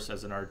force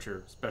as an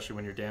archer, especially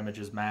when your damage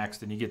is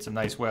maxed and you get some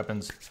nice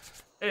weapons.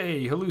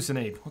 Hey,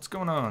 Hallucinate, what's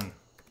going on?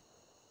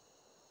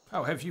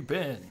 How have you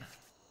been?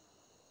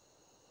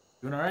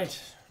 Doing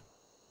alright?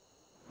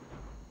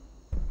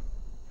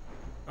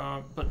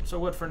 But so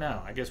what for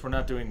now? I guess we're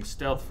not doing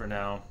stealth for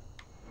now.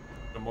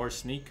 But more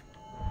sneak.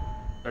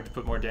 Start to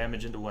put more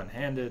damage into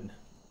one-handed.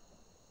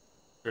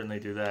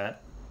 Certainly do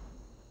that.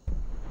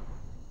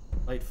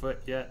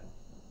 Lightfoot yet.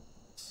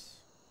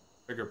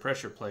 Bigger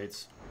pressure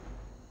plates.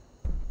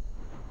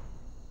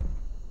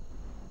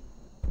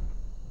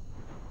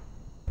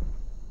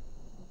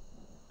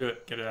 Do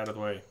it. Get it out of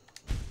the way.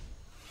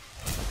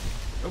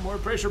 No more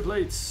pressure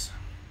plates.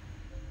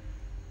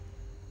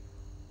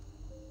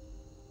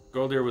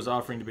 Goldir was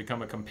offering to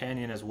become a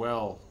companion as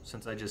well,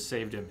 since I just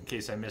saved him, in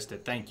case I missed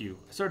it. Thank you.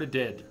 I sort of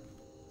did.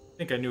 I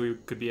think I knew he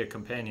could be a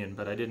companion,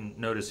 but I didn't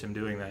notice him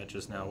doing that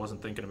just now. I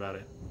wasn't thinking about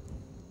it.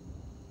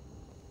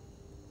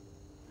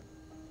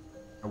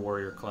 A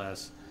warrior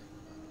class.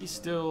 He's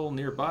still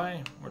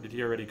nearby, or did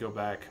he already go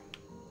back?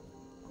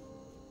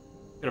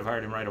 Could have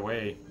hired him right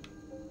away.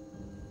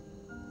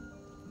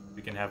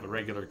 We can have a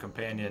regular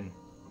companion.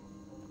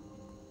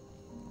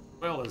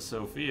 Well as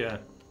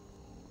Sofia.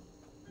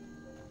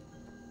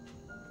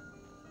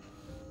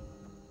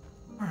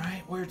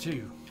 Alright, where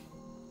to?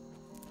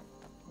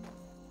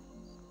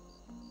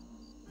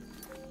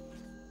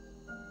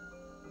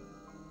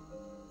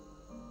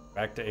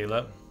 Back to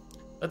Ayla.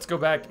 Let's go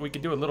back. We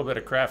could do a little bit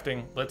of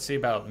crafting. Let's see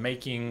about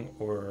making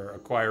or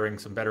acquiring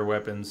some better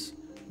weapons.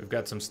 We've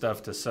got some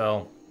stuff to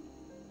sell.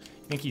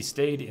 I think he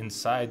stayed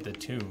inside the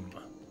tomb.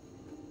 Well,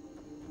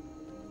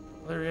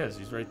 there he is.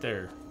 He's right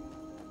there.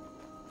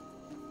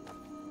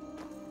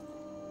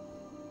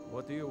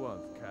 What do you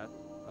want, cat?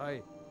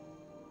 Aye.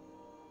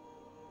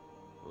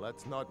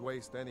 Let's not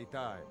waste any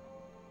time.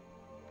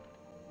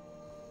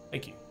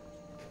 Thank you.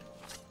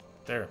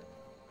 There.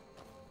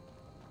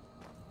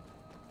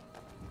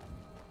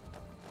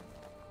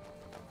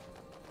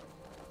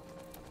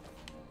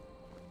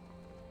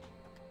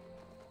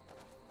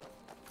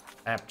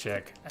 Map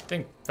check. I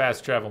think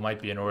fast travel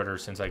might be in order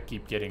since I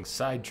keep getting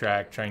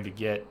sidetracked trying to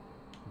get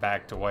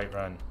back to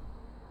Whiterun.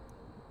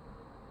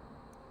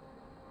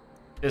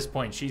 At this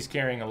point, she's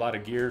carrying a lot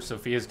of gear.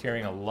 Sofia's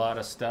carrying a lot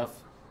of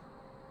stuff.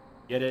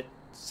 Get it,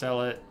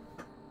 sell it,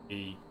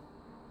 be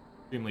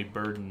extremely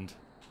burdened.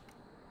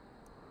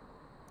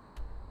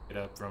 Get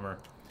up from her.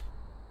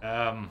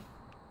 I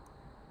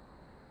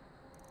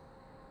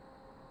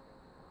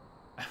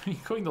mean,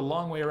 going the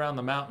long way around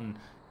the mountain,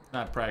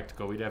 not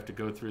practical. We'd have to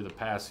go through the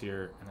pass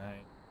here, and I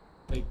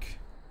think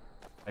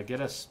I get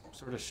us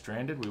sort of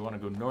stranded. We want to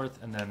go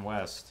north and then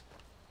west.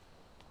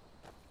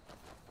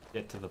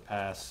 Get to the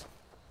pass.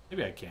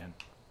 Maybe I can.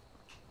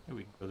 Maybe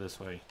we can go this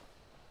way.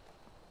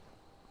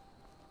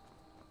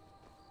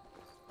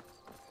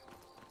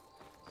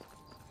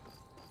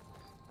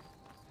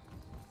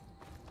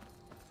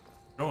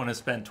 I don't want to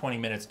spend 20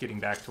 minutes getting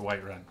back to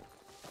Whiterun.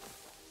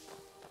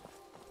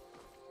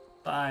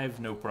 5,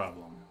 no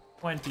problem.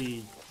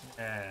 20,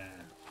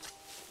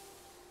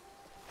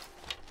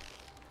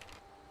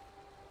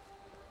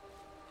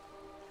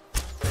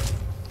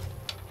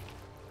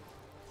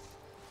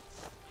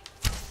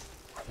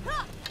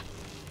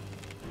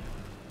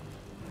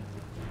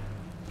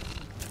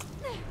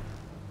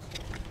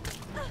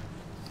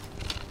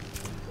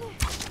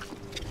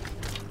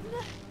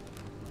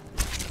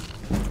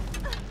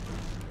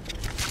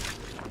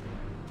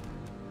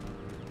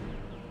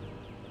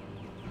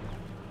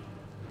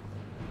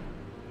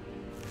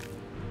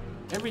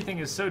 Everything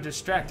is so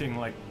distracting,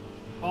 like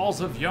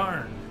balls of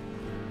yarn.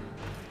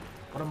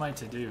 What am I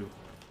to do?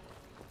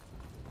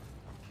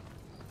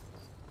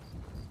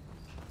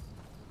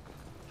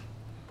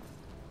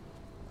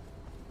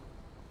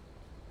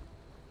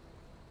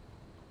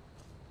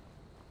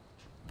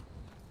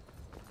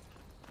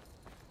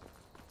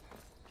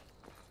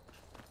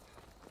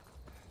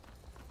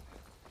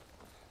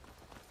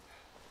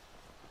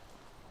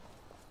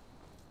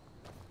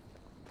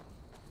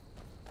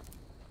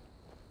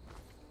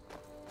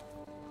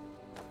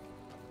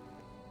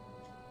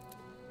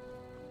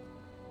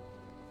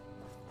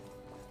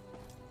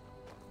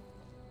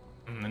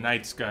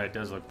 night sky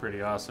does look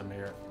pretty awesome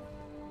here.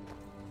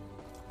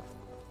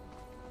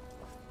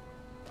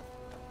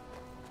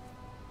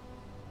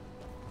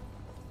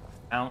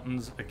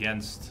 Mountains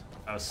against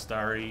a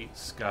starry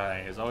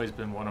sky has always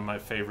been one of my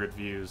favorite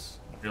views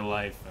in real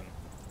life, and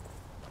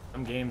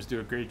some games do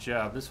a great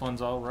job. This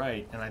one's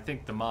alright, and I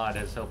think the mod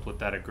has helped with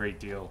that a great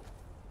deal.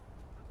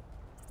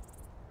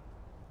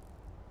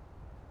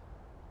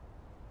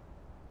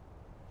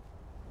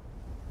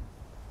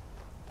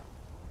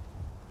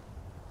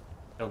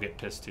 They'll get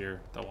pissed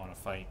here. They'll want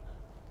to fight.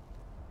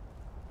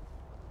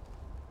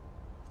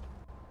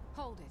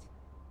 Hold it.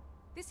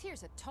 This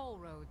here's a toll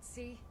road,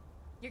 see?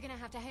 You're gonna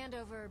have to hand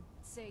over,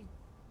 say,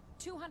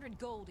 200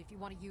 gold if you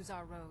want to use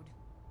our road.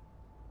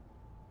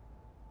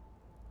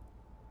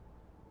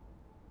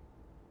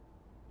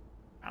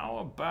 How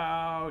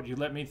about you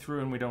let me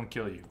through and we don't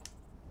kill you?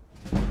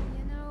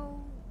 You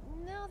know,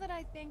 now that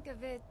I think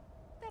of it,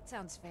 that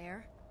sounds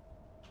fair.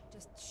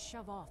 Just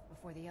shove off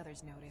before the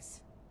others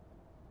notice.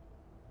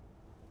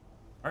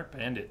 Alright,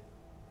 bandit.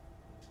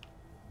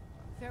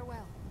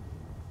 Farewell.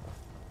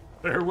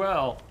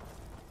 Farewell.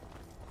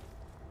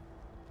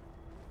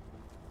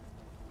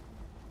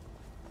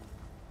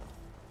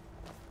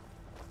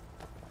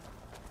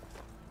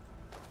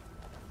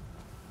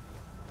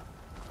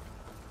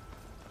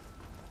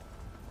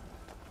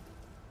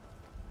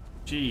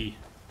 Gee.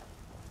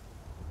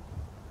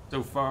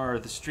 So far,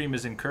 the stream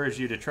has encouraged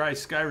you to try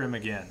Skyrim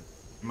again.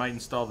 You might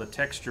install the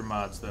texture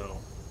mods, though,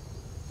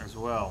 as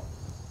well.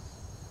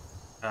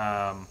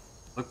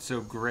 Looked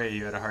so gray,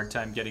 you had a hard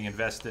time getting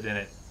invested in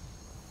it.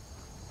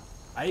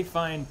 I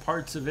find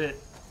parts of it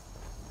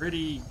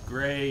pretty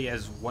gray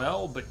as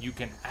well, but you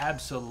can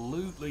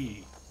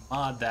absolutely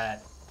mod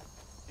that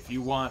if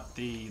you want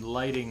the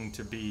lighting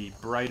to be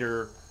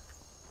brighter,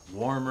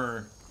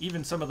 warmer.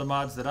 Even some of the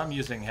mods that I'm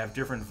using have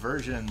different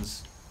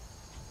versions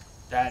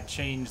that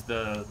change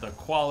the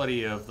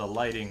quality of the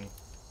lighting.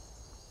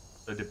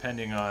 So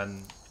depending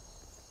on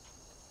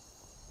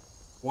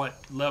what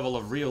level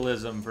of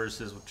realism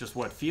versus just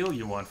what feel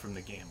you want from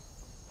the game.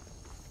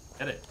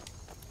 Get it?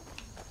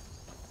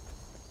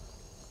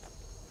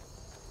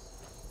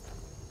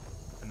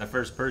 And the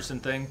first person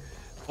thing,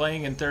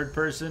 playing in third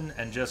person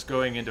and just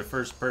going into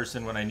first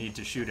person when I need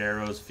to shoot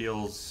arrows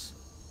feels...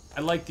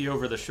 I like the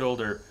over the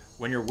shoulder.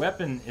 When your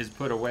weapon is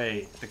put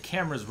away, the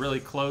camera's really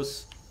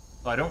close,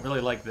 so I don't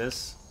really like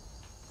this.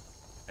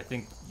 I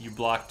think you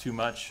block too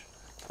much.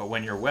 But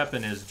when your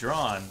weapon is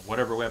drawn,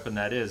 whatever weapon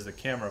that is, the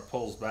camera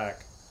pulls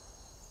back.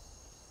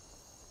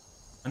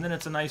 And then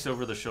it's a nice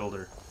over the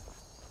shoulder.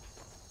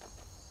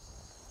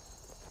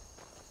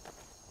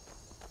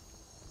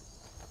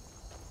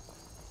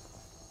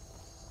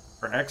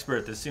 For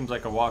expert, this seems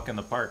like a walk in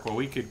the park. Well,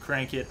 we could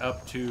crank it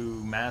up to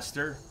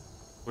master.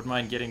 Wouldn't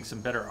mind getting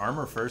some better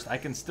armor first. I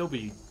can still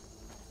be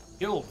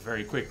killed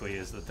very quickly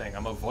is the thing.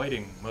 I'm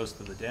avoiding most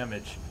of the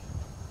damage.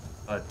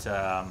 But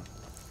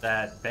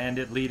that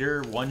bandit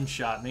leader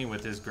one-shot me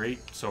with his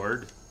great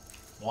sword.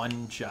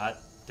 One shot,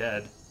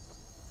 dead.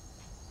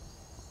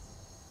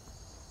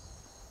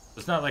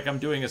 It's not like I'm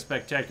doing a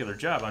spectacular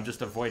job. I'm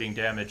just avoiding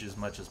damage as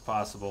much as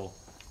possible.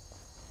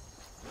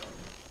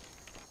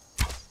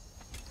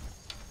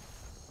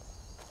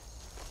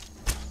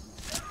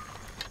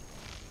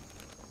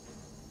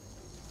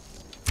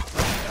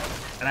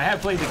 And I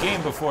have played the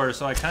game before,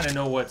 so I kind of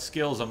know what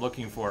skills I'm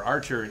looking for.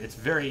 Archer, it's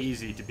very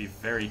easy to be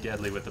very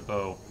deadly with the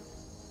bow.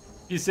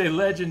 You say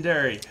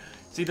legendary.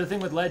 See, the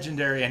thing with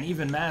legendary and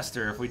even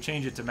master, if we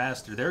change it to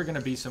master, there are going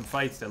to be some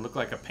fights that look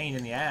like a pain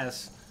in the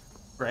ass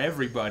for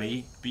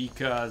everybody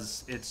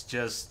because it's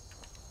just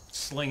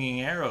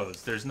slinging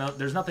arrows. There's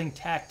nothing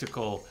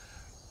tactical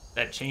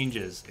that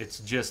changes. It's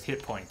just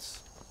hit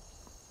points.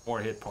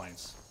 More hit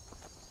points.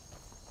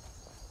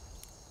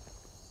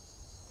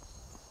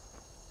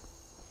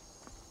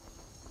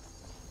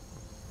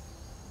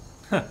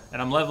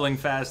 And I'm leveling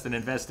fast and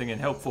investing in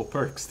helpful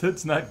perks.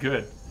 That's not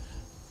good.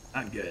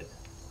 Not good.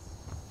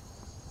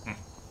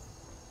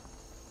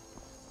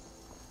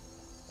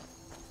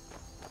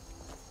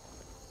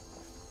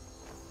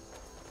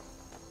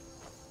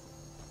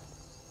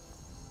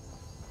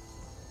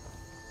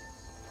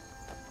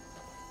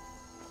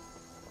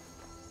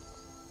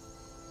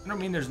 I don't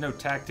mean there's no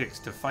tactics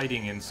to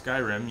fighting in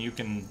Skyrim. You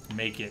can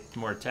make it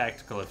more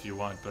tactical if you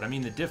want, but I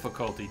mean the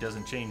difficulty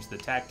doesn't change the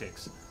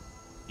tactics.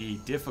 The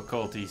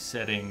difficulty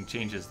setting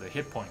changes the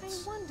hit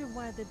points. I wonder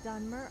why the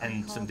Dunmer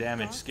and some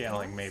damage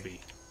scaling, maybe.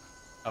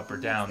 Up or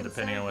down,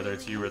 depending on whether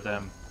it's you or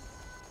them.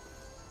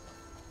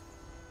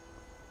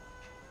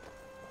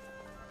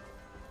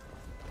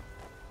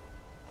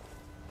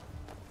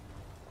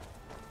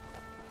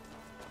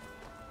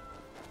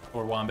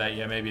 Or Wombat,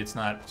 yeah, maybe it's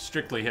not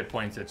strictly hit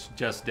points, it's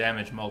just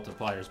damage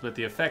multipliers. But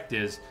the effect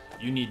is,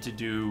 you need to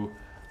do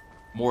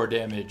more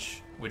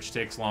damage, which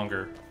takes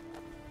longer.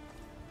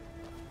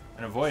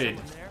 And avoid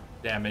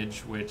damage,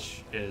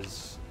 which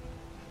is,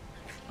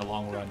 in the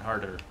long run,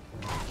 harder.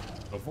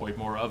 Avoid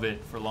more of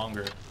it for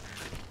longer.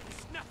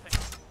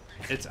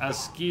 It's a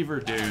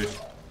skeever, dude.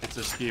 It's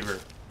a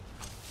skeever.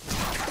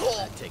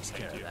 That takes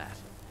care of that.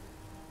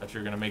 Thought you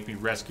were gonna make me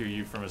rescue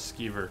you from a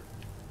skeever.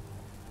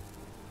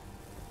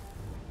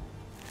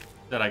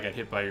 That I got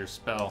hit by your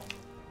spell.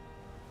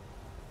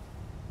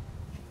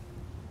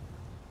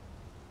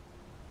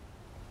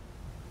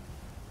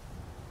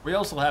 We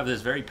also have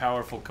this very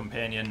powerful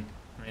companion.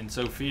 I mean,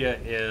 Sofia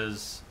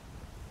is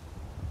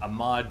a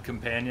mod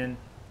companion.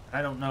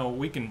 I don't know.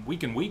 We can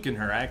weaken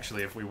her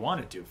actually if we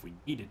wanted to, if we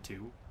needed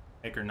to,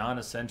 make her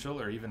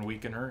non-essential or even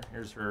weaken her.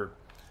 Here's her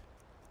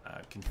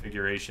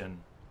configuration.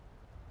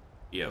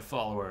 Be a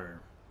follower.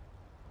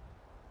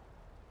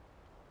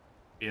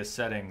 Be a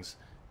settings.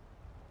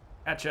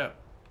 Catch up.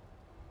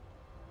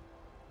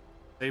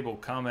 Disable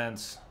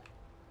comments.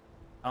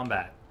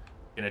 Combat.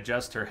 You can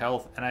adjust her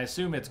health, and I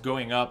assume it's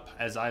going up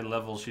as I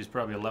level. She's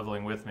probably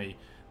leveling with me.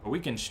 But we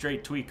can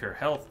straight tweak her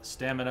health,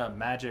 stamina,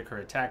 magic, her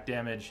attack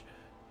damage.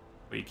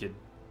 We could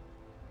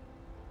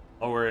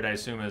lower it, I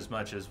assume, as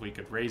much as we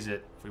could raise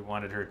it if we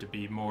wanted her to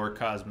be more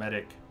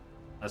cosmetic,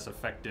 less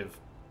effective.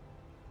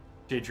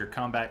 Change her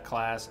combat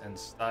class and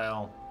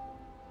style.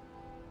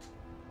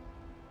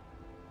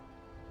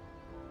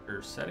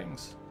 Her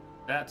settings.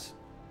 That's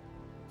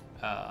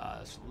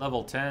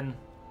level 10.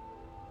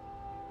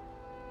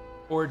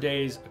 4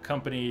 days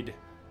accompanied.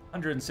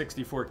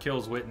 164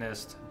 kills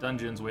witnessed.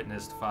 Dungeons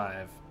witnessed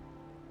 5.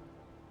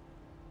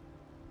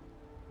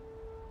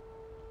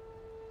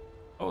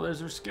 Oh,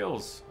 there's her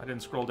skills. I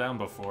didn't scroll down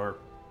before.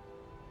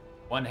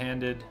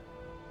 One-handed.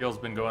 Skills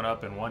been going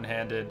up in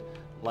one-handed.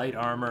 Light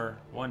armor.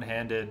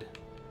 One-handed.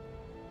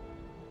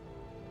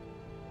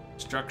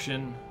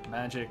 Destruction.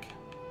 Magic.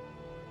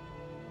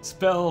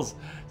 Spells.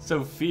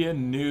 Sofia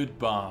Nude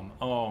Bomb.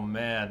 Oh,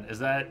 man. Is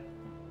that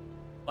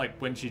like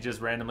when she just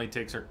randomly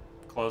takes her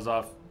clothes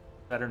off? Is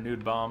that her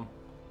nude bomb?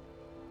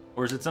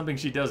 Or is it something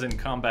she does in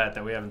combat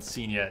that we haven't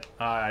seen yet?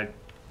 I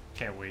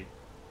can't wait.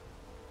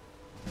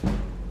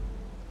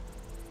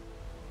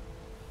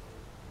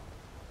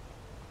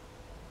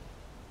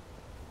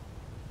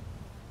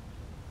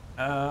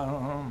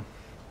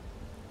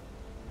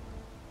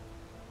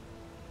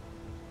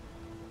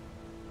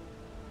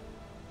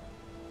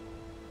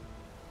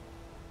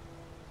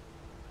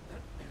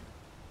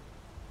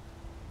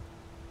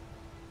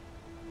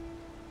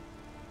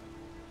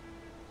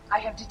 I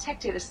have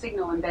detected a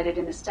signal embedded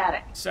in the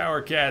static.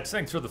 Sour Cats,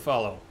 thanks for the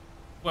follow.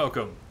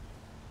 Welcome.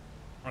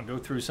 I'll go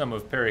through some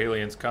of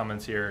Perihelian's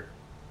comments here.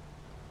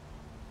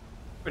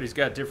 But he's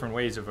got different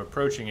ways of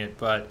approaching it,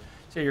 but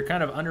say you're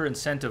kind of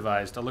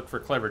under-incentivized to look for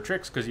clever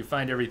tricks because you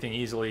find everything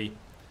easily,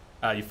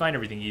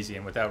 easy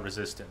and without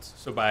resistance.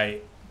 So by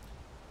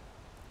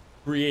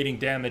creating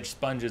damage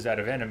sponges out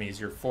of enemies,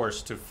 you're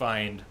forced to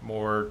find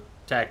more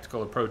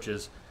tactical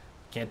approaches.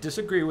 Can't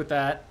disagree with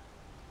that.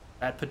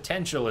 That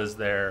potential is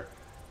there.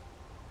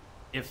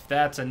 If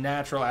that's a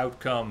natural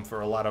outcome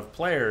for a lot of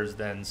players,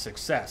 then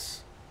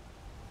success.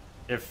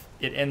 If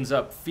it ends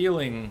up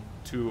feeling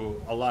to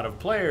a lot of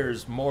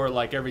players more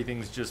like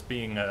everything's just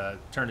being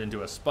turned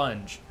into a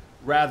sponge,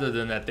 rather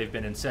than that they've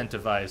been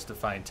incentivized to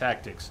find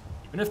tactics.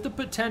 Even if the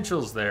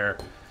potential's there,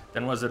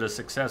 then was it a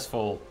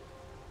successful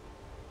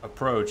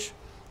approach?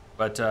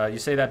 But you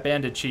say that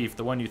Bandit Chief,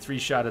 the one you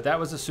three-shotted, that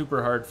was a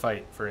super hard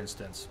fight, for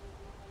instance.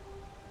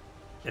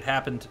 It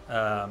happened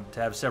to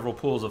have several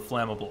pools of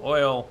flammable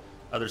oil,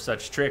 other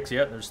such tricks.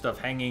 Yep, there's stuff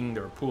hanging,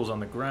 there are pools on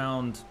the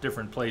ground,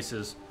 different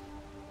places.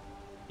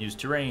 Use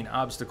terrain,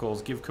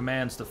 obstacles, give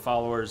commands to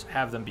followers,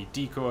 have them be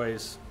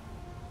decoys.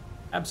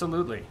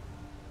 Absolutely.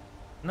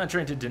 I'm not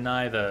trying to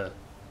deny the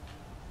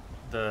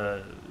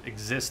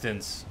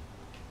existence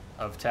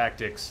of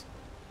tactics.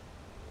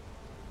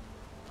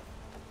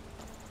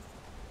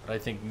 But I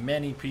think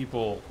many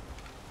people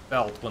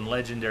felt when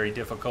legendary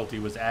difficulty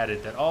was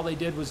added that all they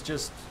did was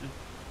just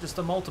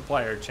a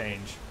multiplier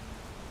change.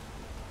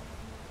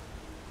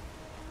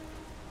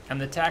 And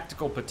the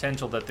tactical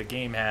potential that the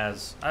game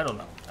has, I don't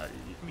know.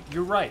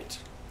 You're right.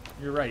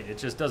 You're right. It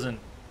just doesn't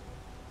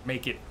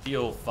make it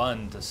feel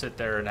fun to sit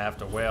there and have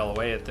to wail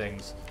away at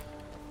things.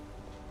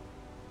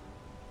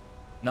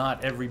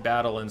 Not every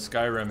battle in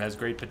Skyrim has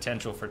great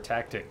potential for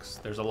tactics.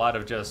 There's a lot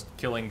of just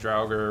killing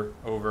Draugr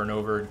over and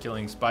over and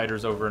killing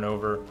spiders over and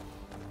over.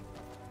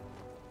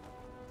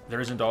 There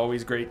isn't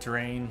always great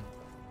terrain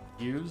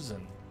to use,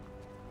 and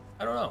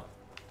I don't know.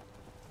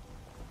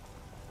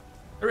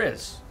 There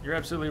is. You're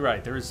absolutely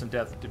right. There is some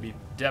depth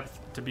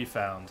to be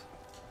found.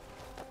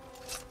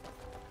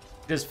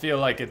 I just feel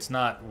like it's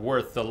not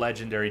worth the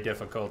legendary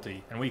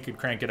difficulty, and we could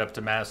crank it up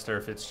to master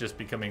if it's just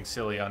becoming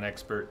silly on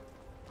expert.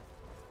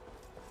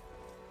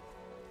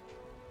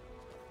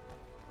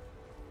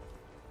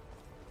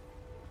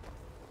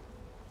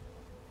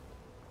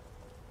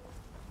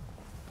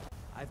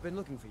 I've been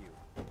looking for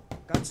you.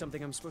 Got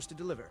something I'm supposed to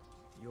deliver.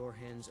 Your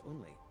hands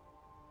only.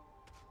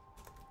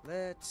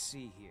 Let's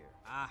see here.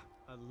 Ah,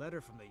 a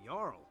letter from the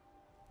Jarl.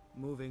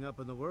 Moving up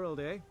in the world,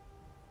 eh?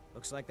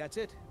 Looks like that's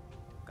it.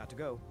 Got to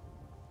go.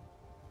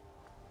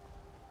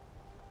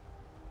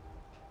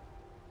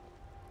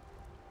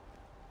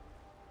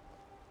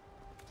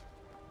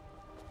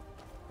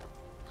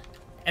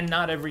 And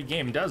not every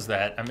game does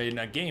that. I mean,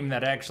 a game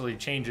that actually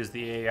changes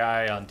the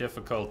AI on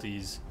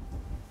difficulties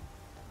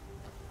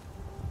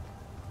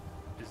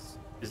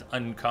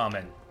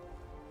uncommon.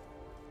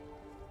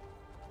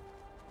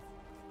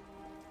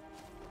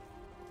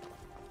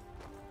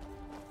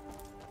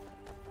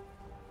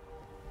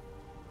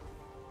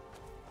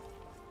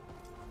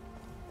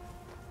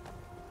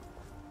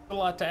 A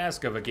lot to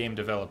ask of a game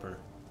developer.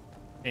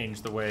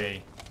 Change the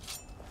way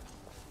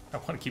I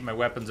want to keep my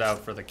weapons out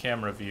for the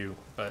camera view,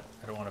 but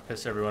I don't want to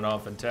piss everyone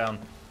off in town.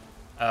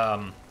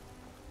 That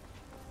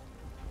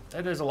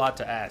is a lot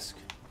to ask.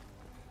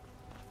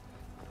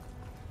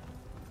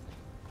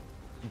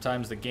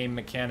 Sometimes the game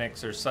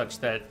mechanics are such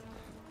that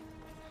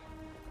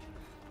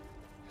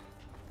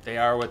they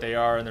are what they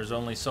are, and there's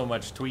only so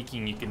much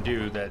tweaking you can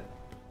do that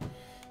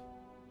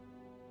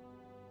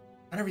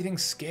not everything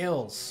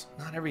scales.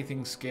 Not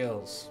everything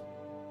scales.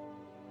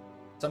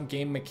 Some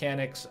game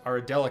mechanics are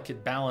a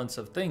delicate balance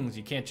of things.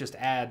 You can't just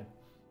add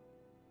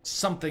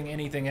something,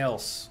 anything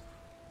else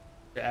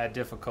to add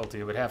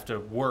difficulty. It would have to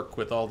work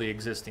with all the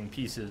existing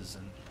pieces,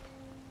 and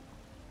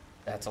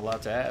that's a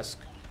lot to ask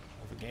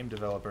of a game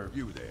developer.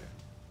 You there.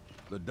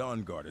 The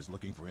Dawn Guard is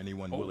looking for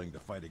anyone willing to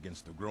fight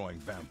against the growing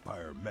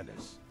vampire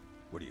menace.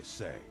 What do you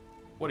say?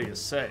 What do you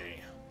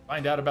say?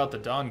 Find out about the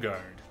Dawn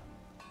Guard.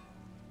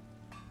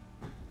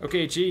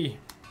 Okay, G.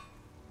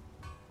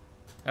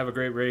 Have a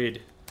great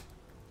raid.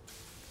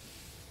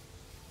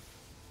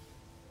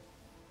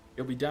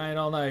 You'll be dying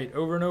all night,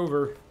 over and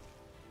over.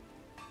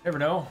 Never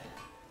know.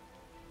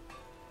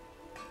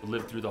 We'll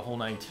live through the whole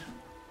night.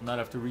 We'll not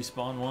have to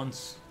respawn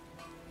once.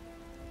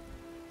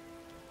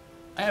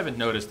 I haven't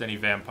noticed any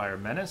vampire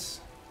menace.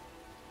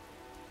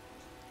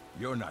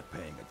 You're not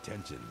paying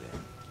attention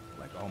then,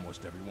 like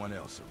almost everyone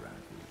else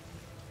around here.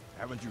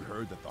 Haven't you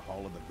heard that the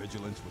Hall of the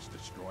Vigilance was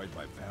destroyed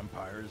by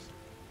vampires?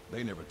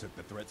 They never took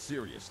the threat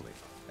seriously,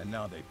 and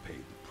now they paid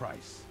the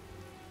price.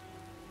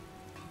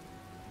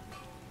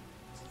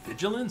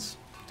 Vigilance?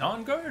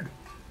 Dawn Guard?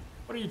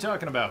 What are you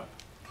talking about?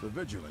 The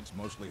Vigilance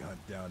mostly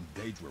hunt down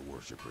Daedra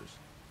worshippers,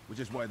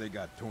 which is why they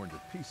got torn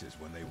to pieces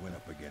when they went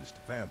up against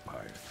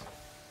vampires.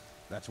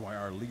 That's why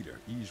our leader,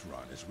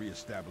 Isran, is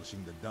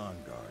re-establishing the Dawn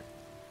Guard.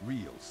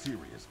 Real,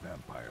 serious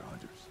vampire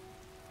hunters.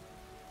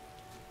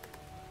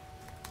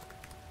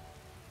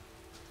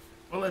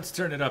 Well, let's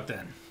turn it up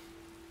then.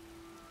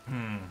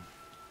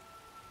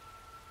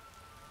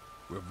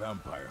 We're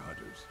vampire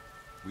hunters.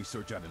 We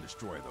search out and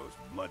destroy those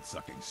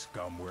blood-sucking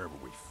scum wherever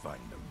we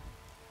find them.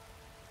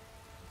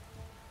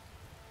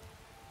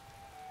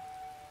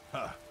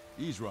 Ha!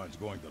 Isran's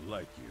going to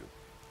like you.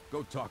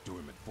 Go talk to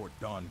him at Fort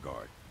Dawn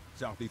Guard,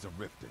 southeast of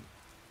Riften.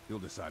 He'll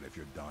decide if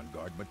you're Dawn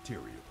Guard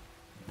material.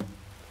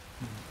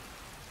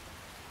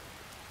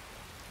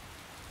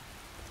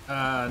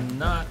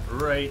 Not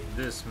right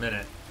this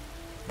minute.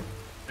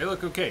 They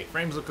look okay.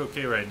 Frames look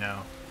okay right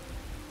now.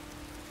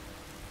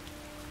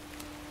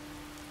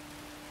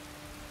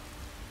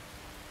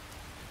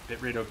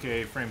 Bitrate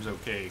okay, frames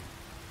okay.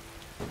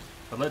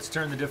 But let's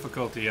turn the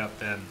difficulty up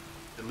then.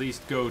 At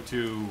least go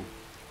to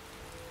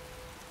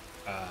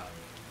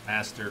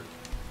Master.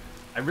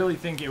 I really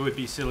think it would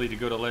be silly to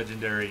go to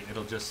Legendary.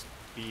 It'll just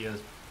be a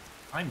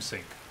time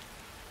sink.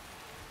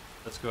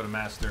 Let's go to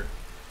Master.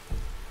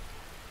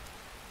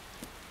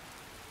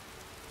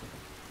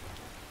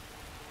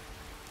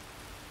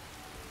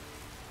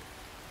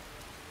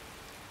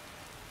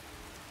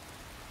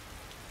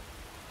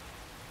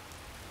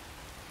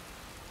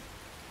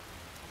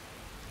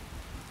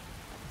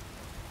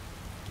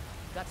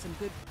 Got some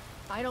good...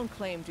 I don't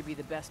claim to be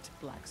the best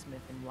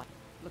blacksmith in life.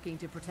 Looking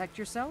to protect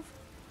yourself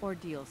or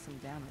deal some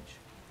damage?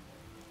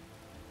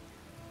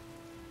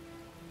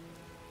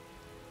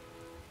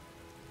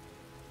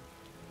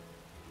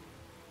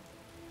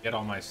 Get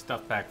all my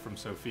stuff back from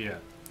Sofia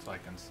so I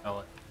can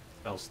sell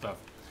stuff.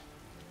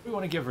 We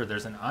want to give her.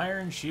 There's an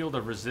iron shield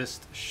of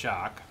resist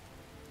shock.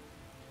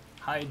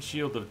 Hide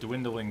shield of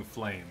dwindling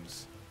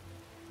flames.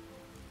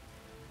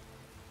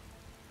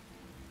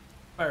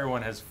 Fire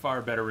one has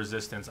far better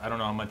resistance. I don't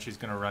know how much she's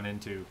going to run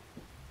into.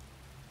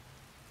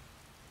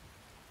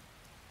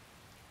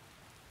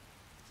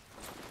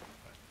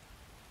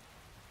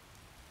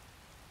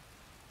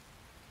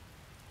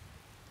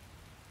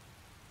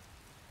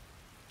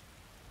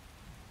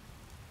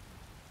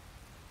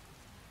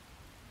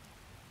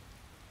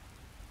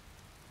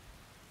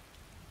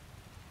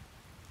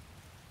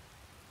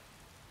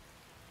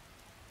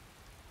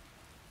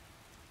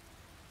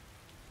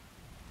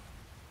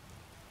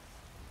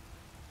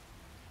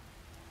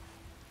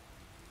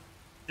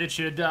 Did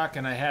you, Doc?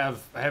 And I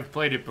have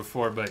played it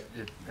before, but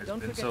it has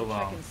been so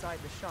long. Don't forget to check inside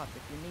the shop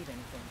if you need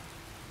anything.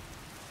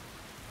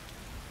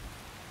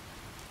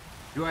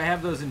 Do I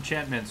have those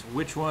enchantments?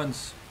 Which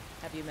ones?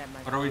 Have you met my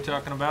What are we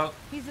talking about?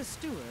 He's a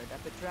steward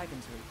up at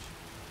Dragon's Reach.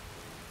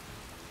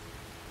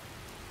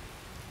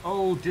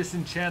 Oh,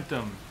 disenchant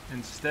them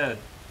instead.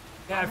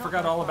 Yeah, I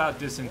forgot all about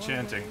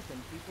disenchanting.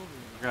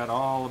 Forgot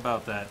all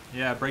about that.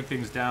 Yeah, break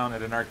things down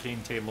at an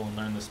arcane table and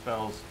learn the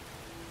spells.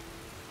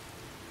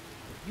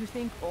 You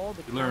think all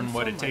the You learn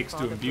what it takes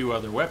to imbue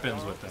other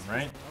weapons with them,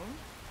 right?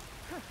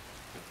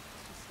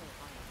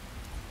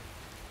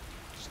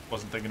 Just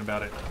wasn't thinking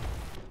about it.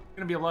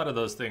 Gonna be a lot of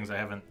those things I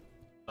haven't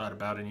thought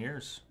about in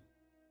years.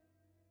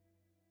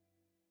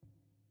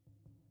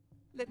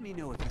 Let me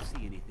know if you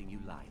see anything you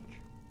like.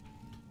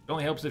 It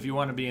only helps if you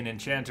want to be an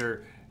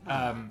enchanter.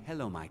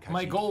 Hello, my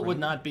goal friend. would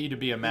not be to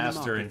be a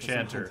master In the market for some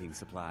enchanter, hunting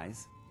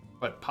supplies.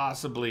 but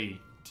possibly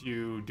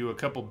to do a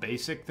couple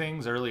basic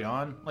things early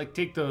on. Like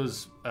take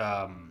those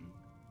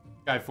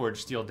Skyforged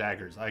steel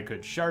daggers. I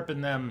could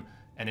sharpen them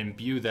and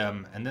imbue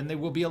them, and then they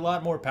will be a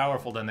lot more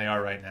powerful than they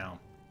are right now.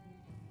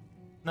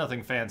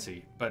 Nothing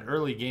fancy, but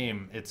early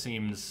game, it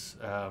seems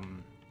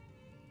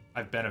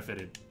I've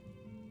benefited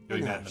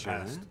doing that in the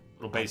past.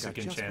 Little basic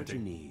enchanting. Just what you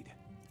need.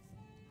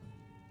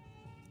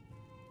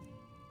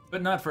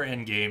 But not for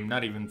end game,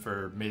 not even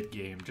for mid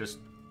game, just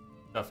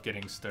stuff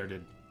getting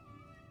started.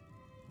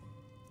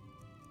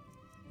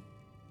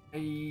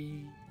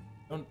 I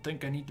don't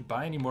think I need to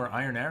buy any more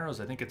iron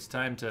arrows. I think it's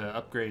time to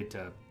upgrade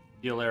to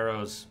steel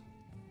arrows.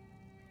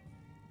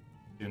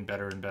 Doing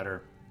better and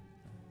better.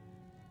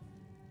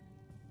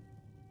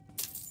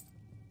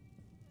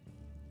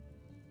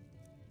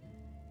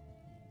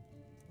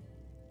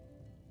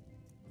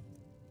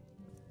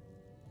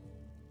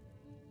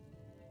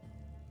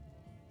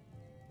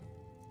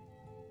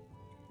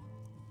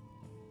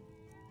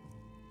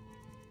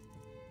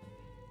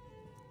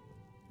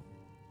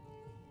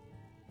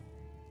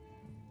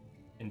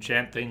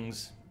 Enchant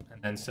things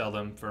and then sell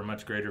them for a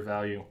much greater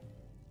value.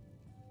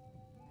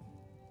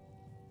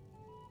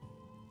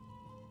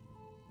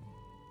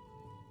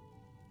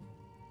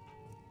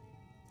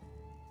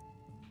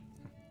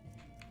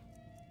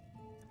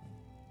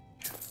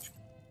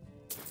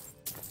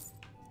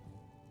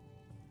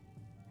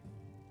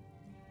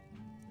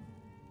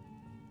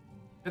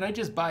 Did I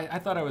just buy? I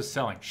thought I was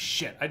selling.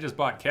 Shit, I just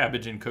bought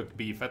cabbage and cooked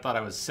beef. I thought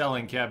I was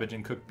selling cabbage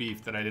and cooked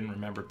beef that I didn't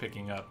remember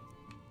picking up.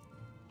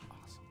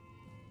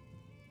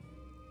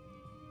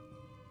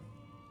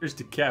 Here's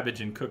the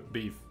cabbage and cooked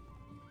beef.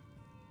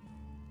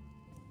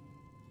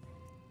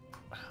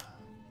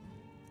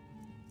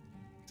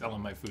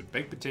 Selling my food.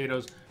 Baked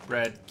potatoes,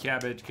 bread,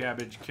 cabbage,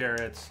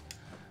 carrots.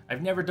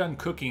 I've never done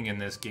cooking in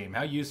this game.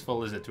 How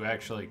useful is it to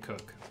actually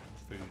cook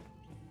food?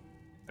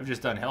 I've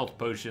just done health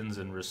potions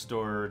and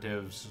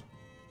restoratives.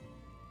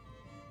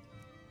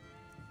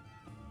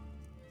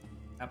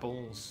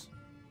 Apples.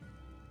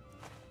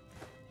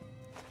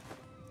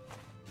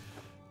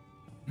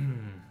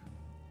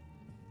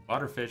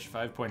 Waterfish,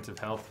 5 points of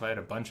health. If I had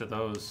a bunch of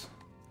those.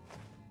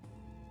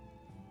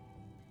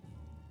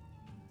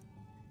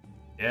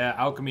 Yeah,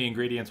 alchemy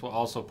ingredients will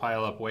also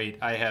pile up weight.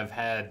 I have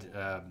had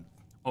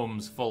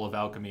homes full of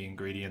alchemy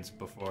ingredients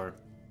before.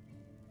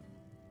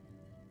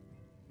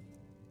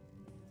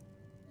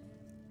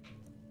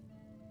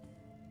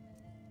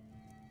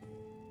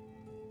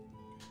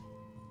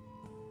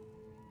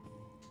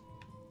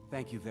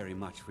 Thank you very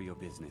much for your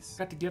business.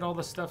 Got to get all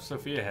the stuff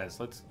Sofia has.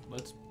 Let's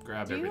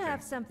grab everything. Do you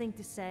have something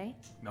to say?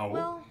 No.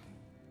 Well,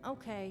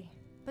 okay.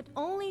 But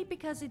only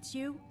because it's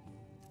you?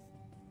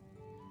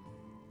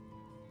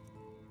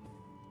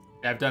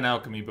 I've done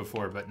alchemy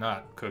before, but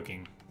not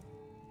cooking.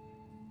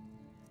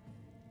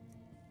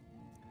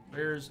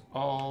 Where's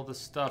all the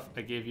stuff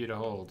I gave you to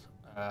hold?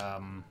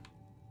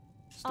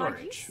 Storage.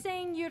 Are you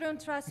saying you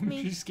don't trust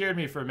me? She scared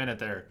me for a minute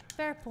there.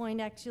 Fair point,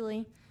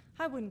 actually.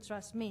 I wouldn't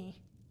trust me.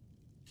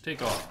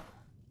 Take all.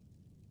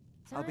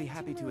 I'll be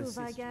happy to move, assist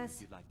I guess.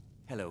 if you'd like.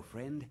 Hello,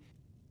 friend.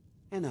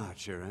 An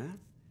archer, huh?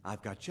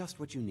 I've got just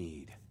what you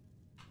need.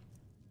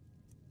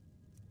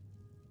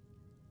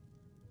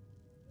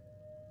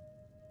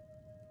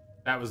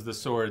 That was the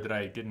sword that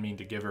I didn't mean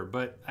to give her,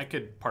 but I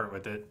could part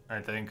with it, I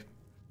think.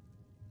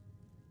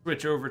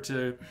 Switch over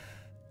to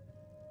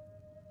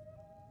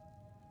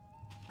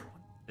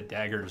the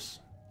daggers.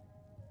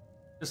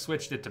 Just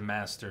switched it to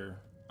master.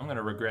 I'm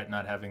gonna regret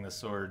not having the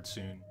sword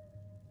soon.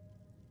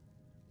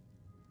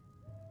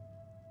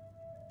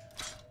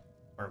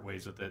 Part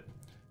ways with it.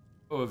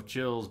 Bow of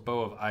chills,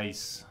 bow of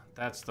ice.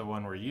 That's the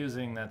one we're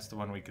using. That's the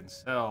one we can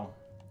sell.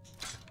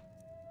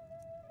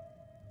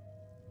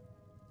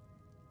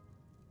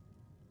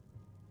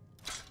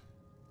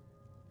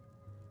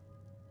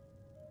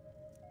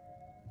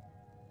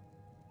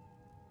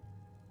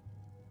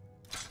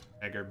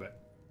 Dagger,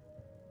 but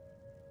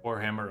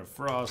Warhammer of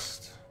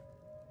Frost.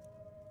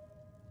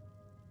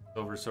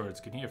 Silver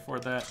swords. Can he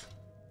afford that?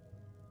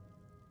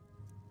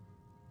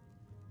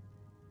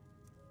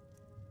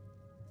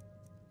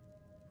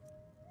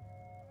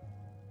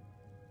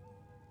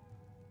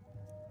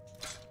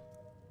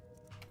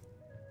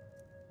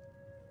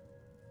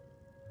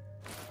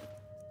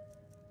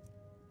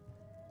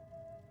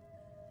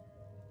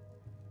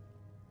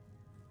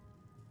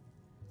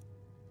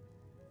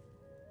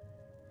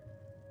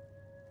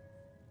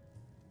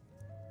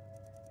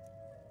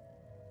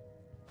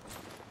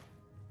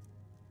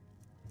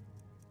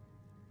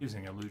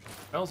 Using illusion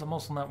spells. I'm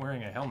also not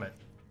wearing a helmet.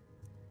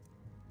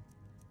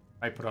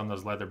 I put on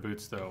those leather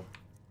boots though.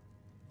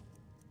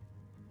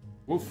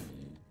 Woof.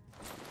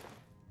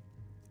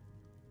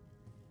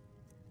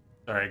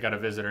 Sorry, I got a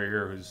visitor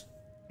here who's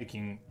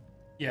making.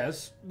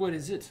 Yes, what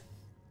is it?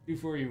 Do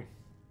for you.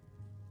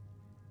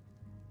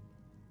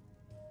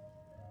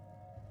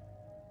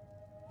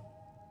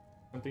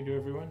 Something to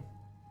everyone?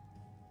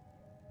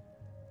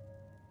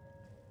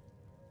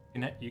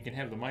 You can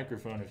have the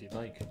microphone if you'd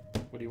like.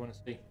 What do you want to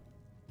say?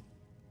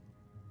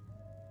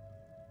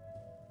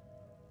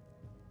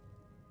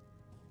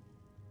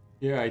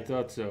 Yeah, I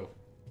thought so.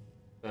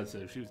 That's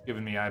it. She was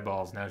giving me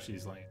eyeballs. Now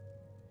she's like,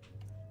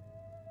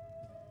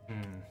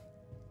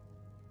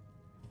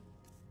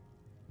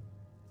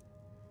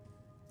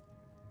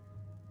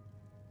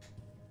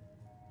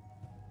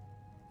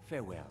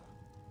 Farewell.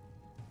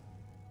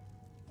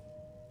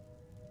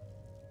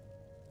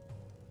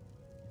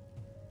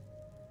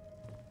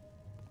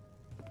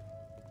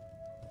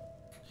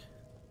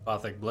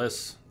 Bothic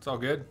Bliss. It's all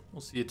good.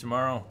 We'll see you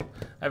tomorrow.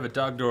 I have a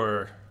dog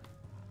door.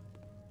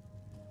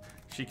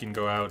 She can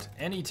go out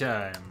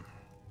anytime.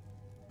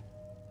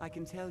 I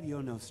can tell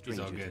you're no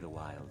stranger good. to the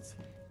wilds.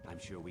 I'm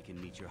sure we can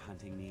meet your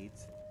hunting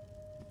needs.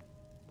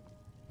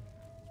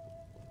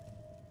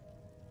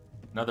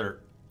 Another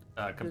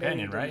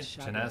companion, Blade right? and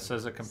shadow, Janessa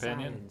as a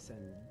companion. silence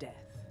and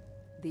death.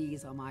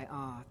 These are my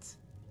arts.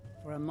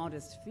 For a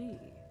modest fee,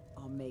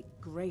 I'll make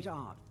great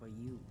art for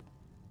you.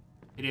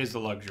 It is a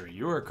luxury.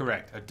 You are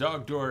correct. A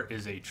dog door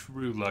is a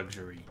true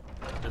luxury.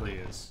 It really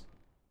is.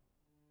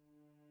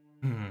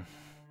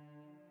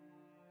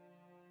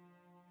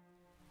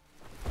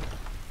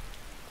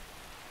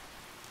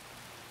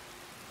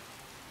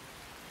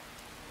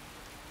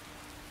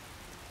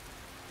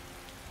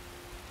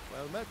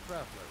 Well met,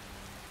 traveler.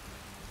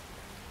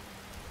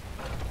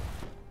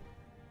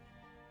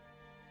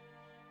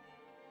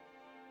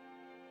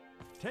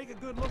 Take a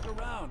good look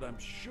around. I'm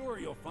sure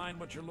you'll find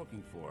what you're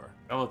looking for.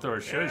 Bellator,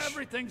 shush.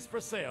 Everything's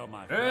for sale,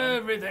 my friend.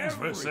 Everything's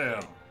for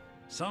sale.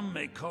 Some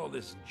may call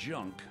this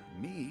junk.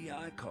 Me,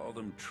 I call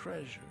them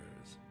treasures.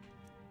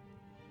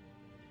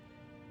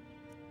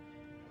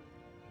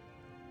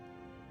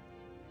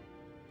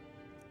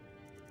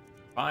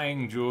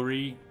 Buying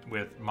jewelry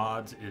with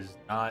mods is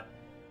not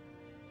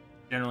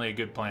generally a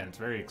good plan. It's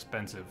very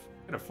expensive.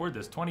 I can afford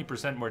this.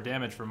 20% more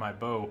damage for my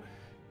bow.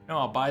 You know,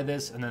 I'll buy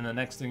this, and then the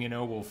next thing you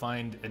know, we'll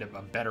find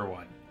a better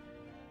one.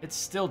 It's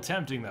still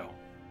tempting, though.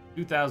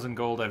 2,000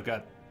 gold. I've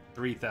got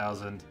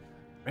 3,000.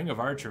 Ring of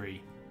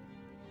Archery.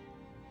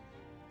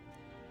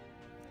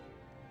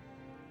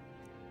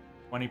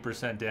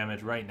 20%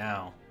 damage right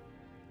now.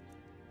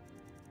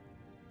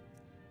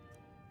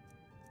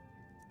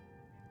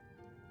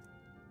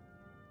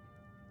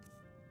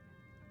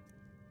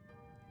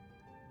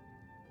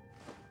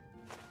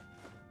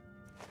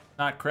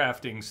 Not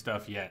crafting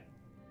stuff yet.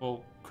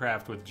 We'll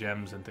craft with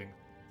gems and things.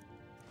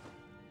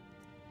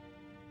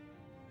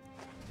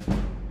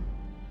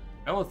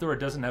 Bellator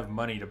doesn't have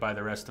money to buy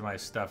the rest of my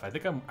stuff. I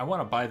think I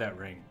want to buy that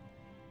ring.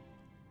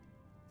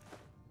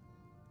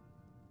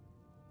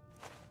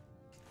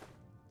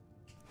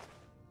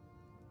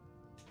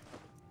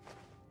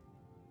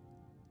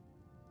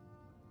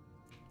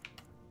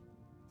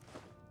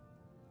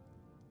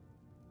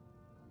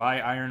 Buy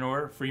iron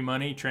ore, free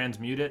money,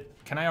 transmute it.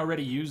 Can I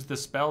already use the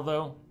spell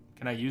though?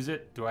 Can I use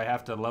it? Do I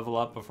have to level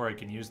up before I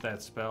can use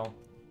that spell?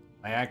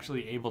 Am I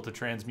actually able to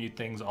transmute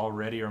things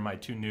already, or am I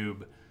too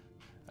noob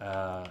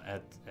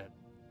at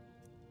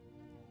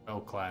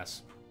spell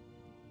class?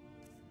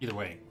 Either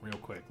way, real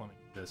quick, let me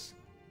do this.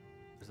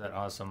 There's that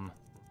awesome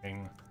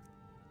ring.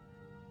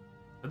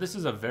 So this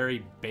is a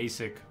very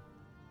basic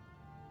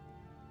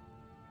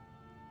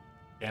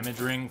damage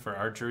ring for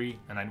archery,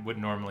 and I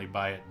wouldn't normally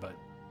buy it, but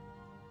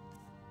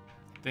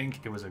I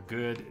think it was a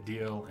good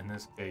deal in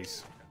this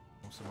case.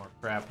 Some more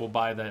crap. We'll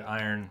buy that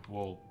iron.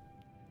 We'll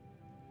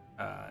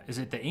is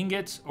it the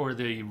ingots or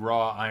the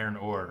raw iron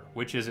ore?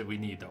 Which is it we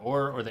need? The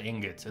ore or the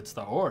ingots? It's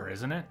the ore,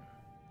 isn't it?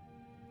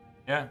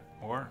 Yeah,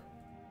 ore.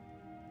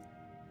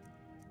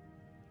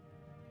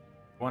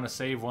 Want to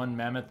save one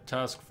mammoth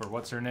tusk for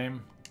what's her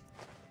name?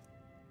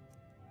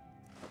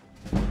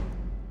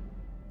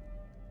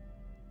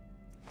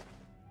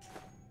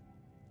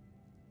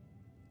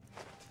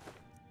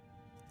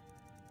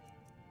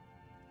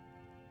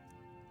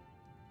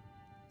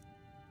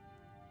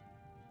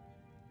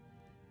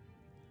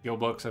 Skill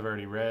books I've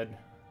already read.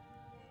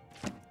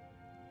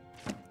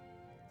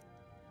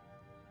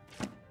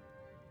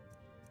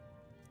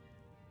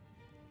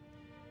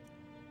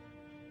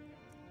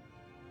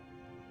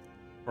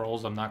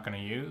 Pearls I'm not going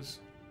to use.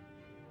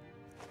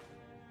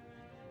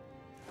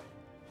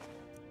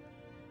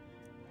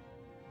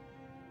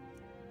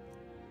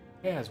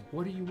 Yaz,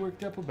 what are you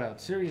worked up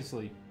about?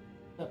 Seriously.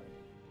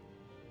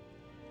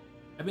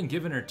 I've been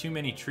giving her too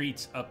many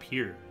treats up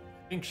here.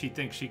 I think she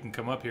thinks she can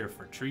come up here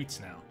for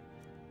treats now.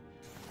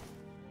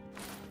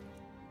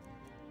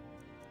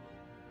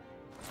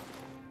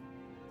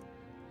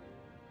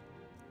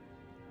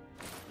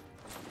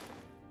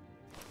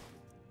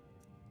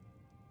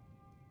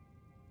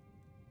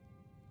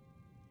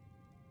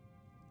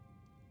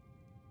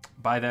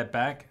 Buy that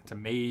back. It's a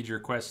major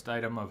quest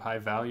item of high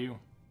value.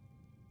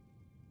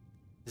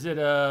 Is it,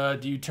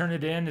 do you turn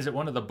it in? Is it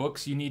one of the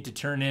books you need to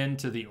turn in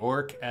to the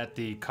orc at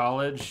the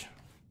college?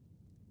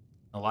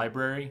 The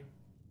library?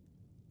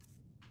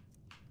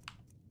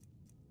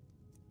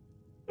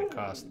 It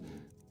cost.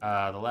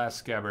 The Last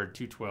Scabbard,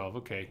 212.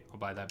 Okay, I'll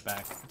buy that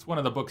back. It's one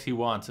of the books he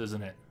wants,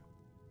 isn't it?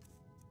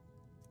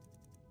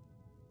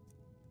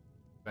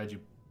 Glad you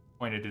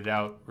pointed it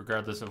out,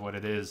 regardless of what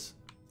it is.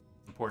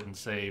 Important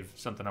save,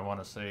 something I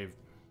want to save.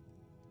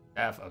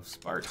 Staff of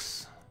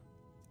Sparks.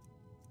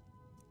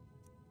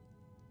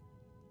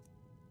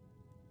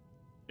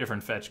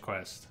 Different fetch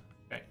quest.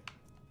 Okay.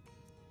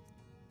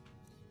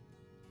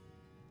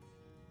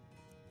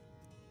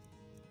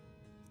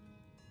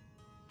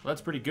 Well,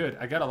 that's pretty good.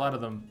 I got a lot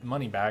of the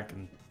money back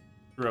and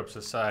screw-ups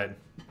aside.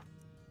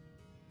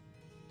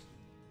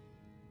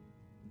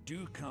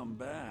 Do come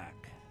back.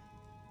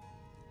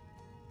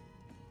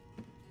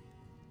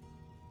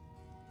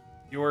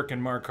 York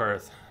and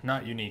Markarth,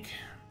 not unique.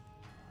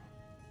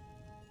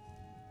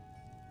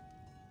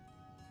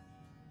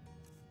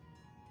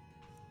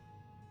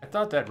 I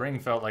thought that ring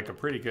felt like a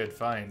pretty good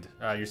find.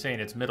 You're saying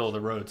it's middle of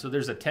the road, so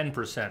there's a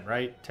 10%,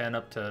 right? 10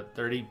 up to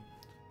 30?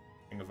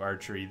 Ring of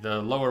Archery.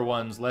 The lower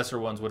ones, lesser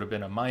ones would have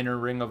been a minor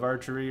Ring of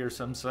Archery or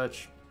some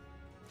such.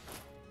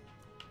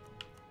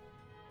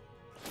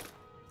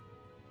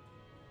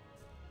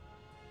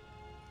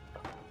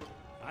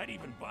 I'd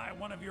even buy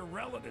one of your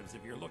relatives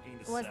if you're looking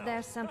to Was sell.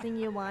 there something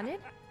you wanted?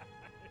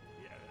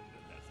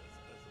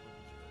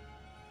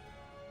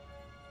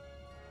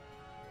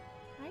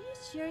 Are you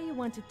sure you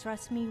want to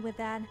trust me with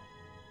that?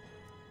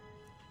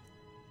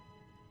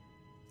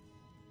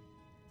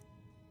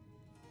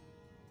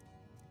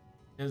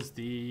 Is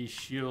the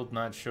shield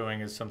not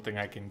showing as something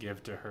I can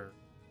give to her?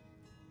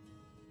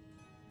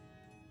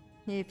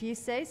 If you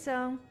say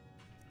so.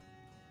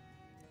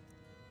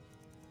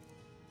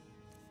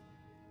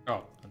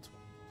 Oh, that's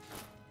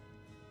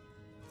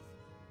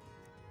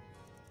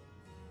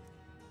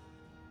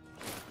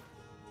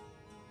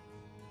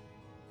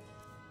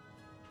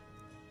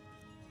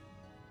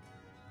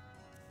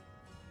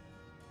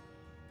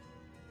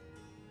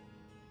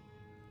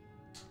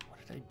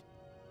what did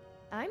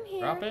I'm here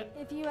Drop it?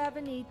 if you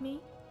ever need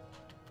me.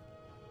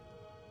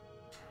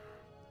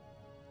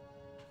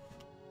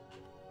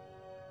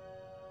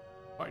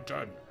 I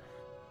done?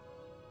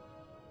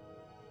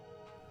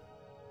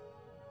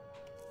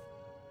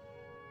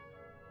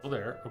 Oh,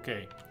 there.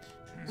 Okay.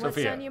 What's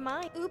Sophia. on your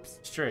mind? Oops.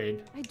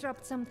 Strayed. I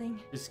dropped something.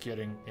 Just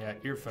kidding. Yeah,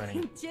 you're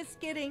funny.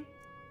 Just kidding.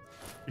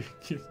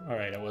 All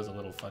right, that was a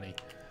little funny.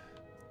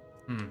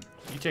 You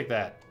take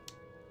that.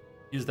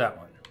 Use that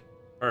one.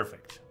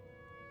 Perfect.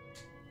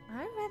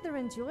 I rather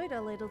enjoyed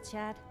our little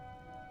chat.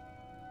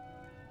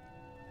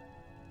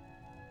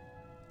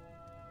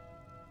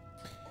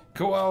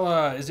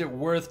 Koala, is it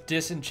worth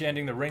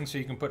disenchanting the ring so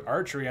you can put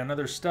archery on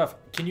other stuff?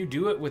 Can you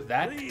do it with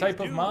that Please type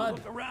of do mod?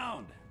 Look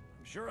around.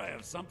 I'm sure I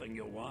have something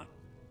you'll want.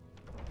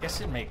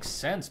 Guess it makes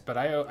sense, but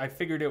I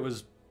figured it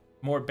was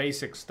more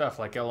basic stuff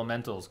like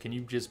elementals. Can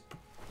you just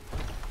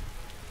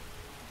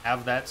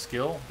have that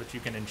skill that you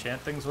can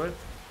enchant things with?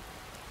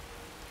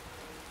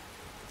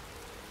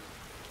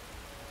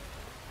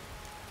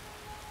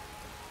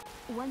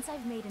 Once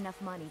I've made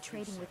enough money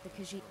trading with the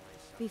Khajiit,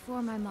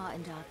 before my ma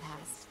and Da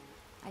passed,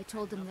 I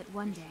told them that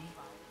one day,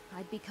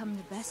 I'd become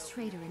the best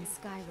trader in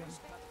Skyrim.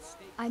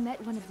 I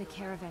met one of the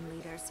caravan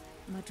leaders,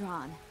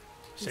 Madron.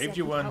 He Saved said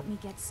you he'd one. help me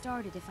get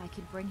started if I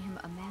could bring him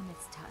a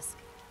mammoth's tusk.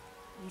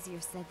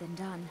 Easier said than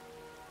done.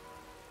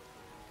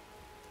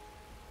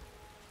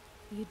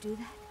 You'd do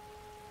that?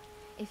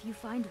 If you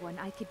find one,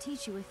 I could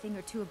teach you a thing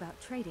or two about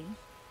trading.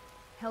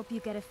 Help you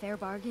get a fair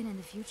bargain in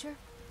the future?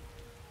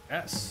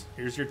 Yes.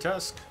 Here's your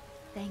tusk.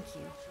 Thank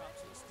you.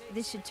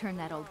 This should turn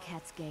that old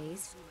cat's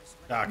gaze.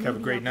 Doc, have a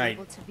Maybe great I'll be night.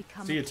 able to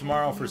become See a you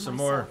tomorrow for caravaner some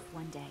more. myself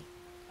one day.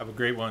 Have a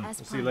great one. As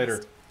We'll see you later.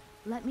 promised,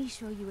 let me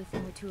show you a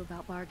thing or two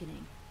about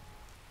bargaining.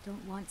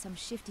 Don't want some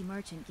shifty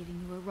merchant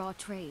giving you a raw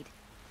trade.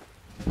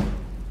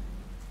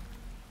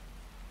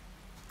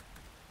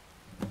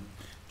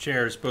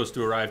 Chair is supposed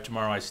to arrive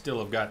tomorrow. I still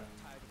have got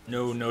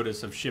no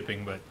notice of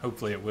shipping, but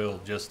hopefully it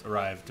will just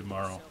arrive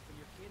tomorrow.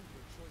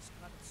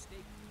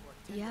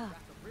 Yeah,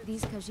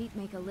 these Khajiit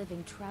make a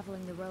living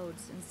traveling the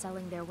roads and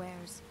selling their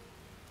wares.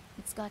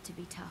 It's got to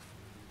be tough.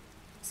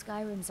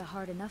 Skyrim's a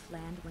hard enough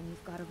land when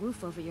you've got a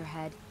roof over your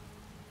head.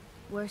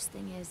 Worst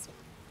thing is,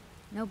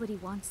 nobody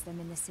wants them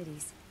in the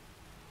cities.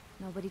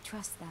 Nobody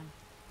trusts them.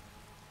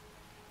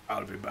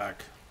 I'll be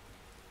back.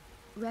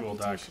 Cool,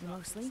 Doc. Reputation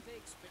mostly.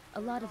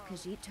 A lot of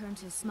Khajiit turn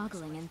to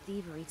smuggling and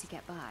thievery to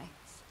get by.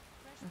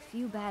 A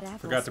few bad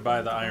apples. Forgot to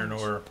buy spoil the iron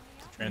bunch. ore to You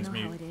know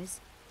transmute. how it is.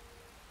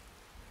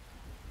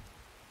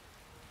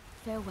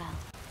 Farewell.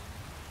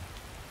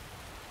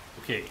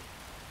 Okay.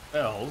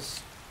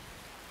 Bells.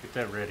 Get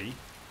that ready.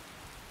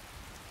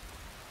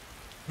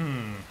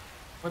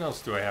 What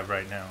else do I have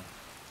right now?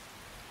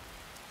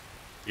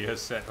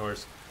 Yes, set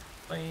horse.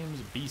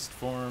 Flames, beast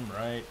form,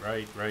 right.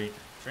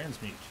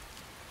 Transmute.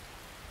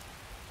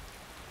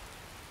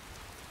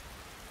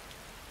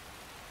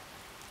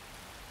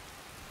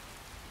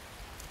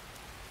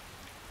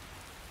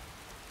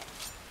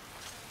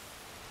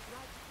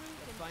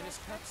 The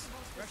finest cuts,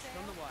 fresh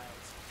from the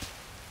wilds.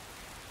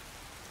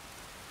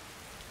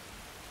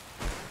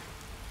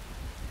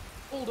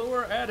 Old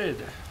ore added.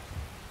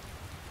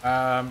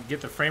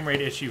 Get the frame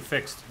rate issue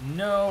fixed.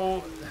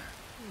 No.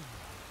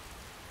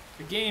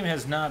 The game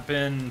has not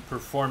been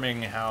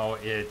performing how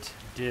it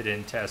did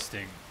in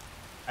testing.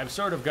 I've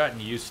sort of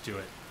gotten used to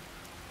it.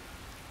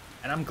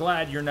 And I'm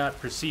glad you're not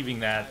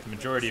perceiving that, the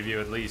majority of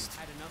you at least,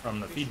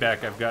 from the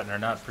feedback I've gotten, are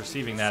not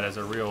perceiving that as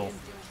a real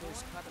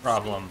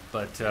problem.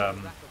 But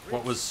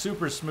what was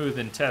super smooth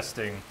in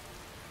testing,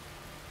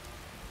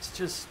 it's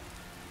just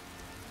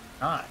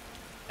not.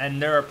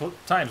 And there are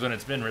times when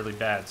it's been really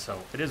bad,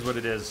 so it is what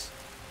it is.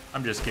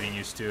 I'm just getting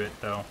used to it,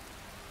 though.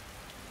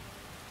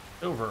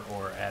 Silver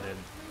ore added.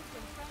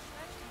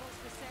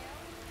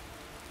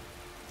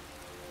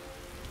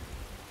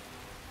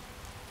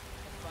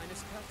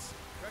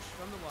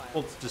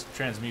 We'll just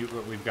transmute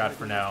what we've got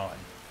for now.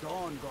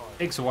 It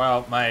takes a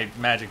while. My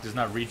magic does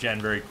not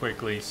regen very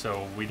quickly,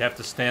 so we'd have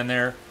to stand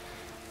there.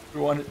 If we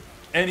wanted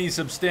any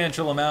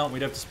substantial amount,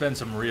 we'd have to spend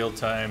some real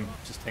time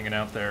just hanging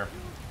out there.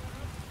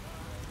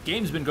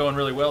 Game's been going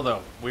really well,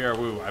 though. We are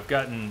woo. I've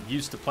gotten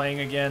used to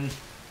playing again,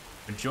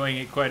 enjoying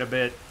it quite a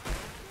bit.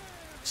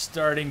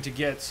 Starting to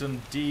get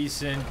some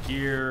decent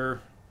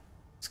gear,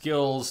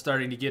 skills,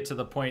 starting to get to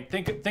the point.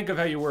 Think of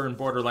how you were in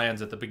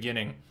Borderlands at the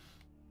beginning.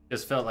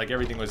 Just felt like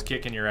everything was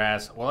kicking your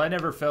ass. Well, I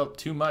never felt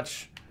too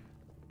much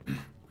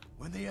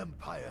when the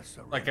Empire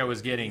like I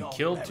was getting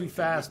killed too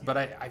fast, but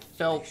I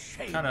felt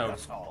kind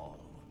of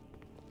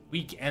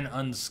weak and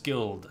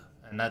unskilled,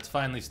 and that's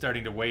finally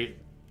starting to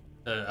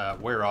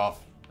wear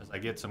off as I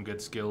get some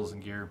good skills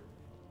and gear.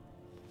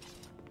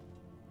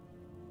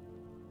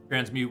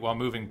 Transmute while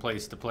moving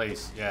place to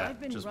place, yeah,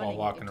 just while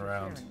walking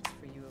around.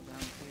 For you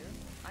around here.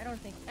 I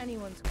don't think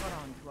anyone's caught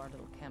on to our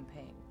little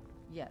campaign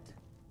yet.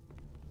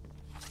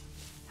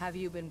 Have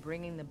you been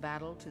bringing the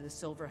battle to the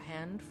Silver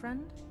Hand,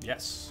 friend?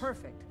 Yes.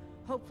 Perfect.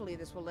 Hopefully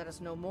this will let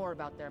us know more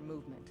about their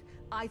movement.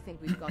 I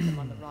think we've got them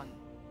on the run.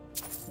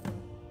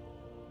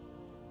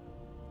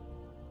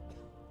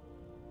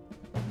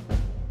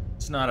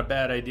 It's not a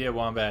bad idea,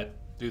 Wombat.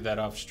 Do that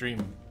off stream.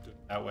 Do it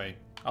that way.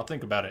 I'll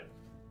think about it.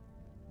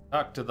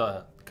 Talk to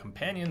the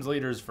companions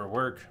leaders for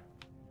work.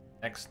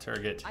 Next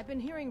target. I've been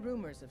hearing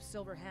rumors of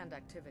Silver Hand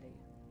activity.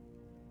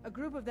 A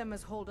group of them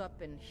is holed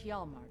up in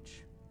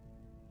Hjalmarch.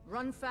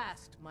 Run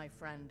fast, my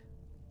friend.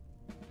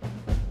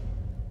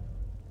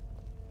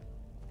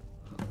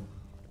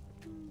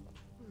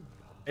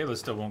 Ayla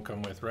still won't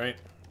come with, right?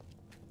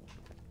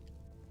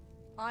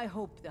 I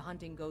hope the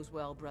hunting goes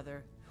well,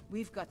 brother.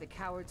 We've got the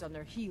cowards on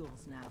their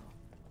heels now.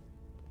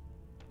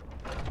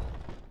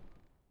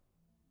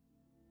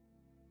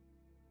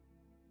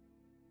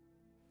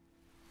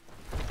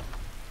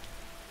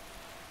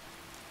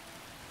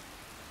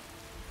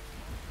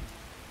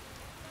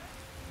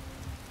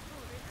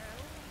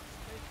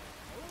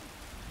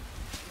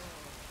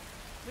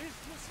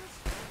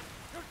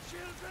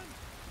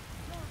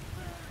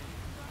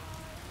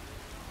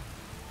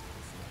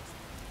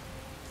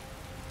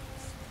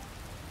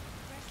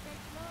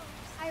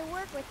 I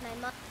work with my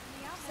mom.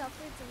 We sell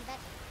fruits and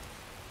vegetables.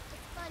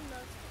 It's fun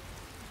mostly.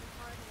 It's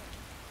hard work.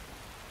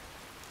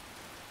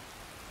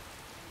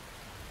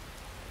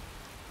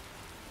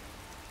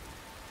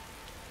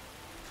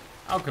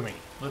 Alchemy.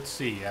 Let's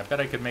see. I bet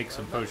I could make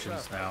some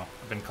potions now.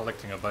 I've been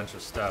collecting a bunch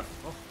of stuff.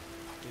 Oh,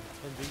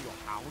 intending your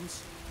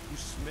hounds? You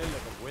smell like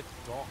a wet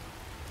dog.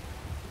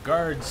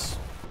 Guards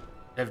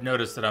have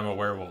noticed that I'm a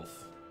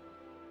werewolf.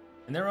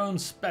 In their own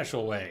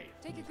special way.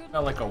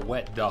 Smell like a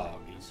wet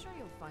dog. I'm sure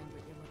you'll find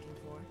what you're looking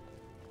for.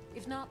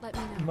 If not, let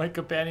me know. My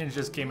companions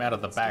just came out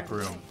of the back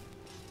room.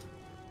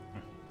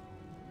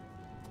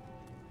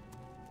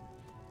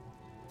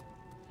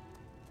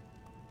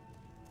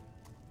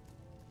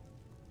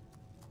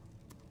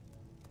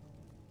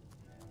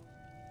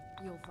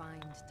 You'll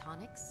find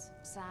tonics,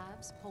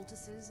 salves,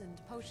 poultices, and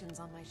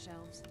potions on my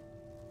shelves.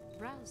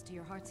 Browse to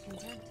your heart's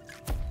content.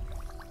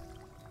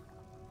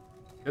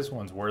 This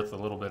one's worth a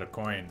little bit of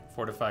coin.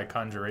 Fortify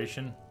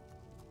Conjuration.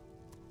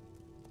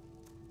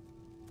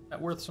 That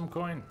worth some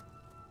coin?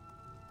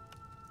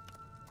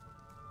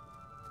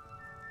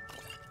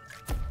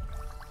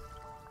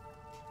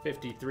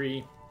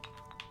 $53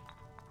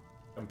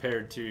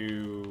 compared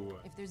to...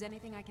 If there's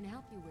anything I can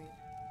help you with,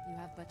 you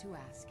have but to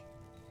ask.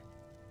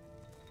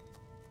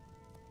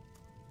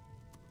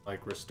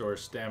 Like Restore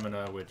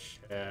Stamina, which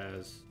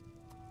has...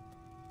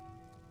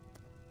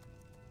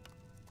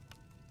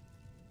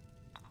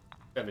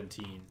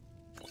 17.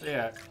 So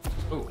yeah.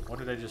 Oh, what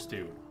did I just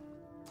do?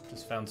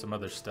 Just found some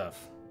other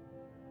stuff.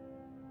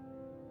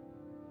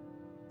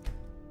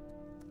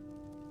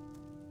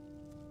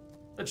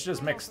 Let's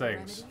just mix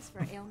things.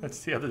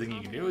 That's the other thing you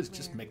can do, is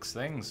just mix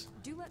things.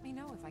 Do let me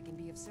know if I can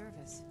be of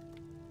service.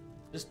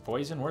 Is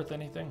poison worth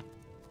anything?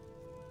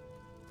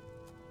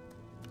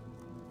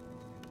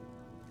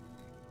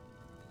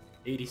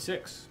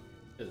 $86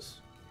 is.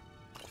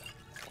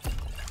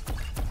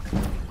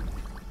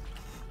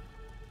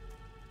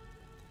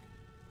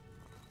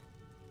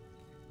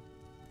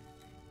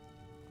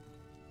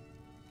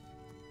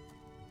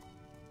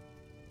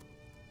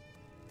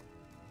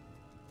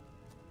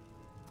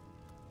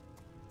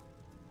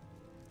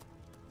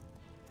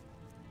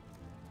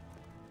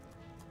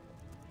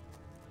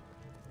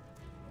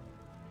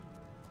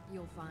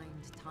 You'll find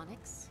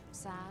tonics,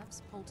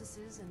 salves,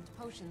 poultices, and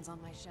potions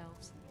on my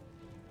shelves.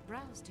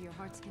 Browse to your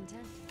heart's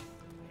content.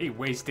 Hey,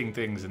 wasting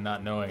things and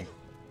not knowing.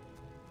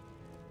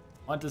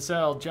 Want to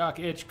sell Jock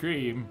Itch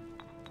Cream?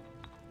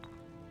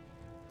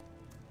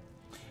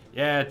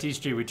 Yeah,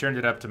 T-Street, we turned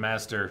it up to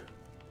master.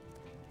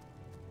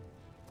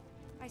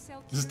 I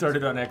sell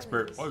Started on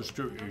expert. Oh, it's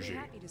too easy.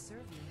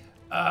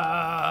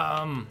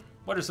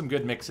 What are some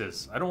good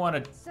mixes? I don't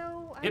want to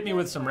hit me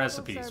with some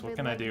recipes. What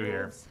can I do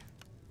here?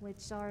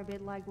 Which are a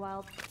bit like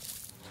wild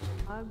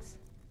bugs.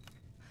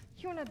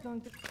 You're not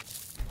going to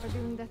are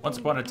doing the Once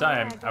upon a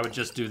time, I would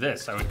just do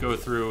this. I would go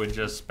through and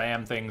just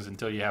spam things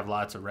until you have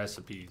lots of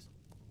recipes.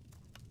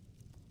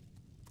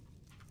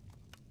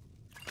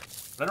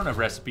 But I don't have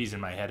recipes in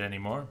my head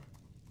anymore.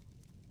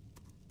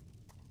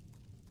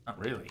 Not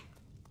really.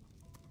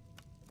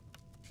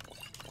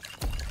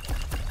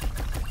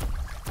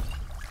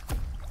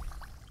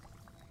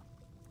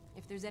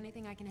 If there's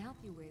anything I can help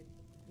you with,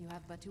 you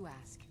have but to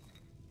ask.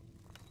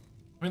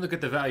 Let me look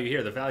at the value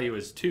here. The value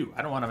is 2.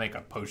 I don't want to make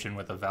a potion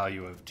with a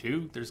value of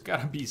 2. There's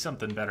got to be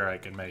something better I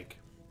can make.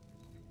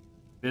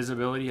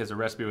 Visibility has a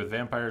recipe with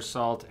vampire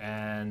salt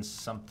and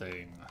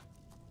something.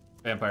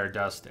 Vampire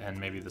dust and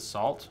maybe the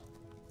salt.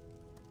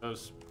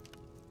 Those.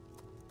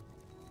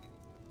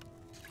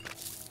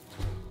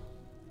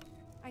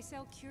 I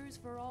sell cures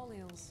for all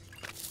ills.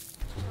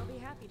 I'll be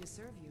happy to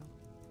serve you.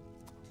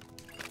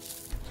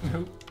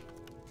 Nope.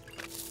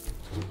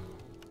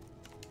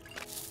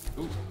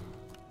 Ooh.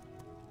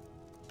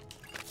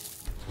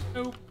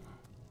 Nope.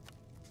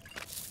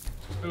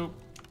 Nope.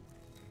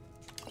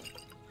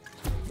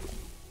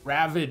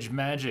 Ravage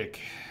magic.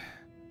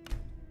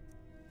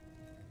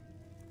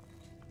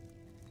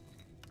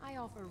 I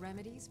offer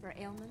remedies for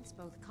ailments,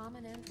 both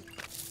common and...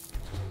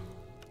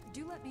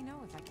 Do let me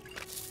know if I can...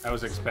 That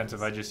was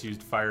expensive. I just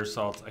used fire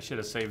salts. I should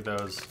have saved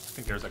those. I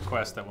think there's a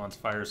quest that wants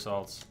fire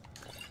salts.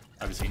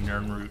 Obviously,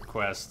 Nirnroot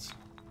quests.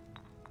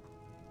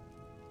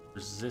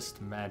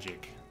 Resist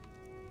magic.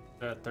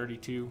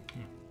 32.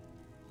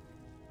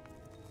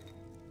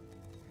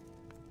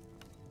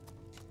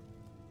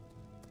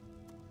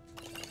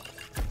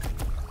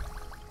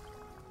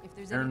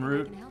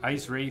 Nirnroot,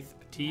 Ice Wraith,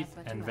 Teeth,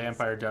 and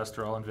Vampire Dust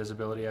are all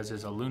invisibility, as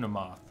is a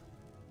Lunamoth.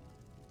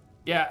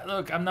 Yeah,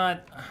 look, I'm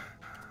not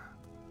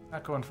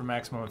going for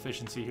maximum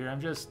efficiency here.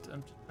 I'm just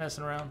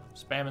messing around,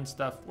 spamming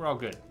stuff. We're all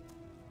good.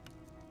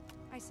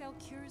 I sell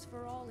cures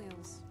for all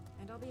ills,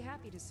 and I'll be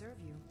happy to serve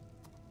you.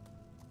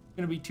 It's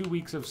gonna be 2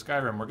 weeks of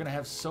Skyrim. We're gonna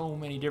have so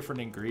many different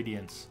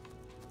ingredients.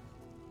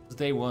 It's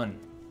day 1.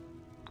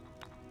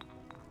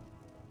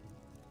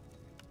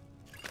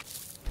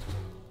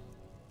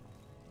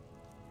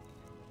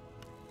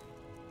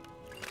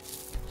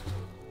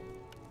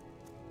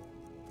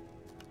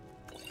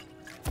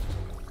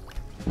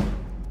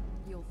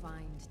 You'll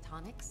find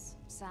tonics,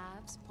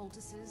 salves,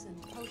 poultices,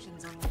 and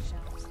potions on my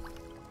shelves.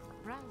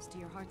 Browse to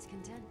your heart's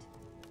content.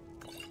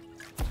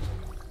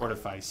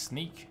 Fortify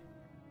Sneak.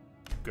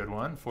 Good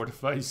one.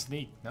 Fortify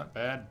Sneak. Not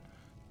bad.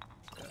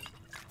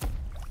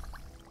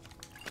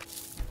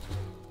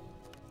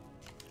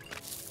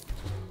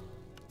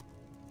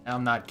 Now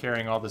I'm not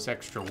carrying all this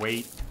extra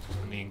weight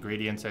on the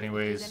ingredients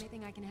anyways. If there's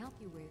anything I can help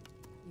you with,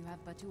 you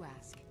have but to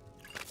ask.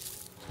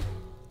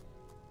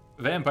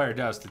 Vampire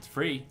dust, it's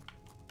free.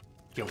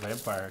 Kill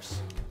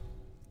vampires.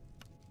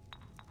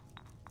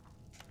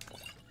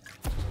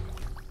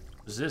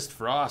 Resist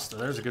frost. Oh,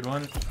 there's a good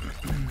one.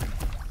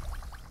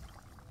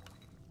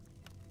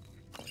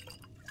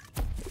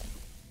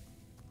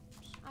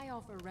 I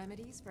offer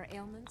remedies for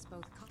ailments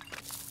both common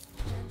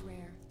and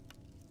rare.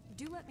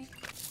 Do let me know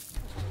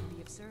if I can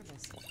be of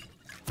service.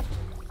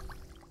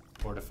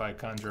 Fortify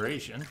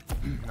conjuration.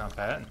 Not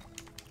bad.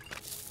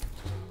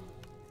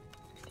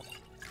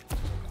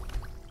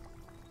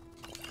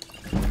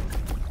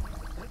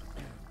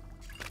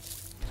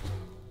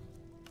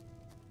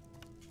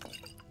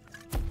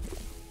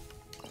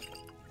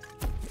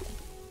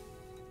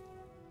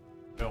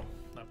 Well,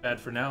 not bad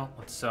for now.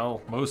 Let's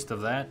sell most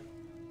of that.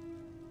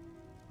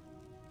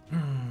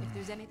 If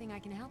there's anything I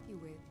can help you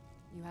with,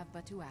 you have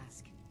but to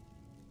ask.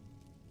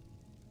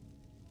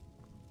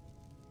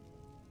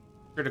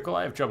 Critical,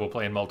 I have trouble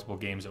playing multiple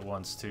games at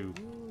once too.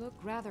 You look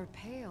rather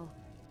pale.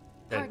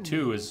 That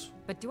 2 is...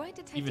 But do I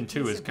detect even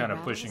 2 is kind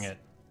of pushing it.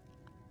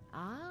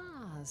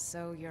 Ah,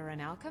 so you're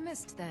an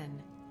alchemist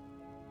then.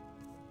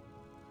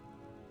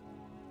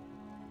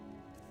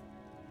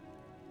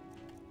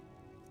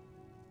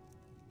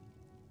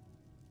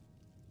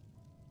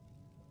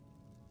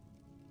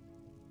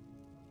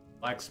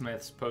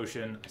 Blacksmith's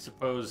potion. I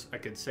suppose I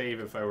could save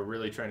if I were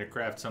really trying to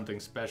craft something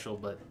special,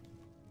 but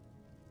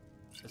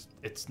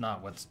it's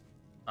not what's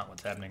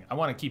happening. I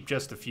want to keep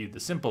just a few, the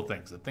simple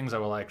things, the things I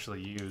will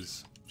actually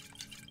use.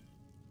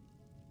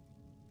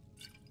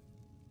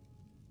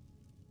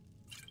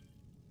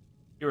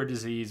 Cure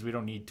disease, we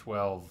don't need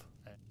 12.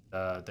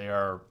 They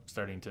are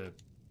starting to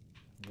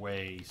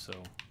weigh, so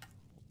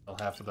I'll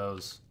half of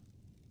those.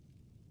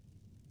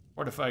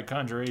 Fortified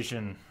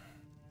conjuration.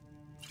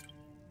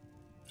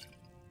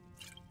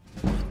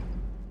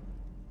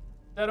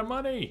 Out of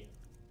money.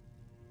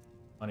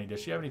 Money.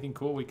 Does she have anything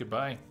cool we could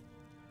buy?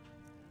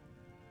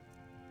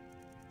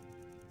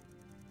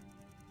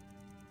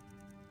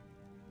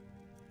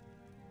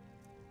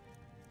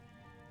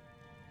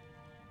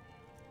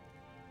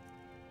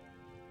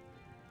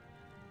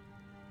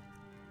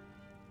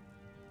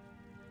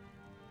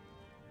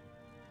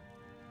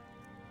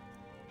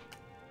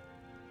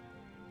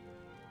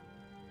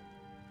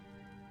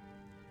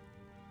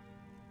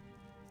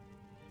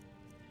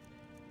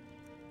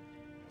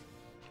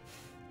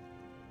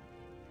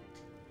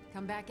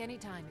 Come back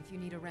anytime if you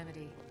need a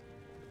remedy.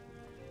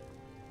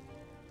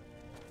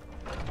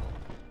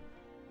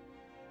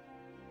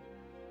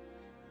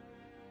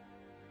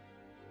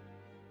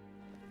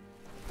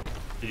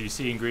 Did you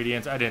see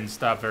ingredients? I didn't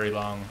stop very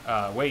long.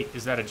 Wait,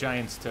 is that a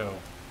giant's toe?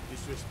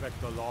 Disrespect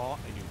the law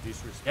and you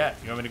disrespect... Yeah,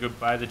 you want me to go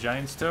buy the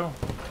giant's toe?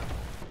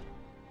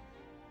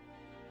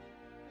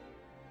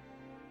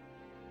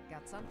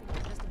 Got something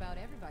for just about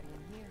everybody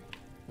in here.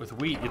 With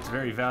wheat, it's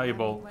very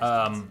valuable.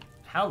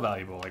 How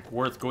valuable? Like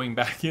worth going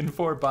back in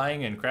for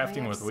buying and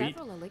crafting with wheat?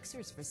 Several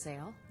elixirs for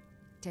sale.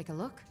 Take a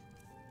look.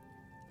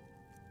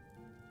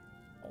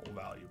 Oh,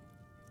 value.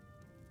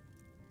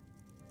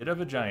 Bit of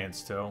a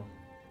giant's toe.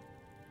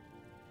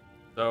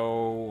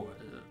 So,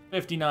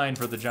 59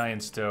 for the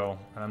giant's toe.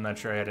 And I'm not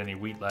sure I had any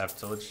wheat left,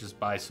 so let's just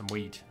buy some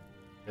wheat.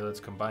 Okay,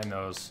 let's combine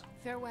those.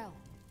 Farewell.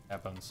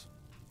 Happens.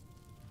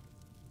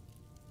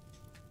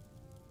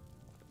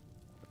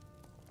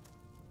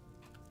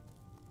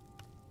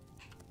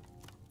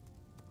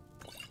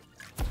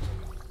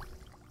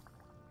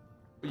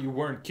 You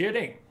weren't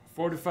kidding.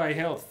 Fortify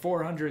health,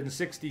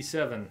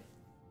 467.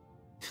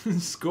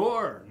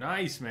 Score!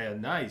 Nice,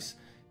 man, nice.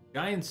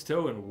 Giant's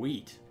toe and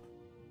wheat.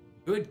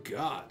 Good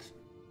God.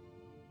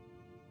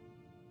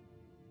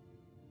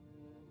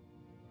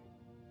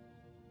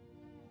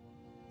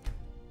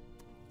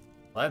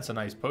 Well, that's a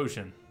nice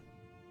potion.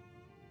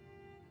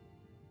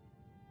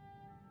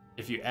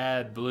 If you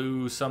add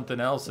blue something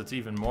else, it's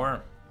even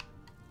more.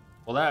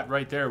 Well, that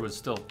right there was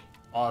still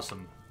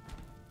awesome.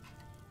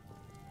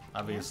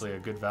 Obviously a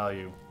good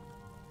value.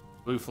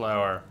 Blue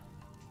flower.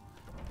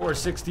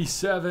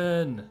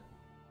 467.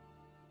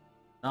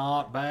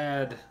 Not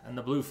bad. And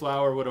the blue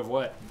flower would have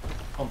what?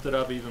 Pumped it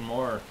up even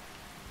more.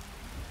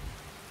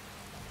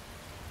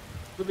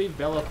 Did we leave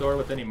Bellathor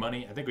with any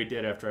money? I think we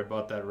did after I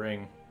bought that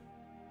ring.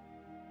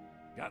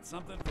 Got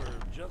something for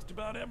just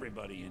about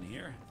everybody in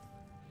here.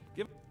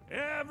 Give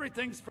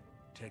everything's for...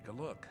 Take a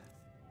look.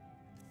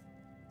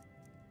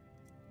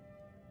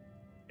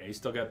 Yeah, he's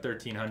still got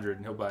 1,300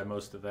 and he'll buy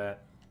most of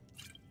that.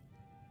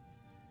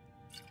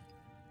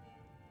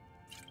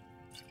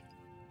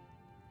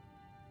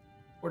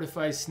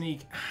 Fortify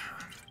sneak.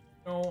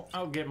 No,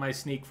 I'll get my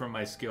sneak from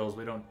my skills.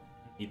 We don't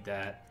need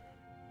that.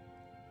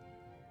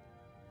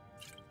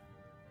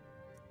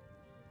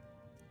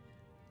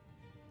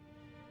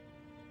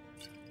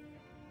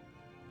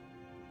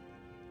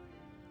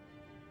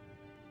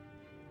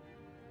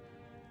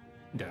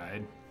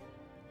 Died.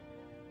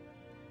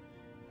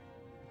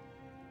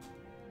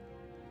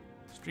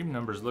 Stream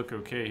numbers look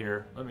okay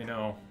here. Let me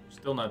know.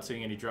 Still not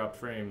seeing any dropped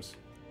frames.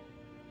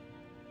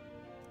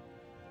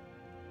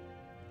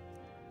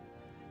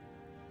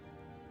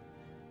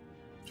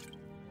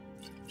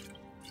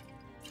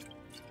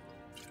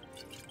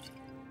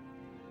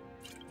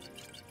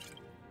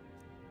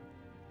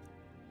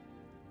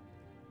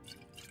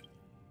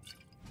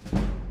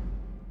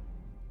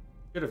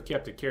 Could have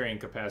kept a carrying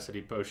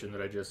capacity potion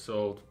that I just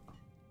sold.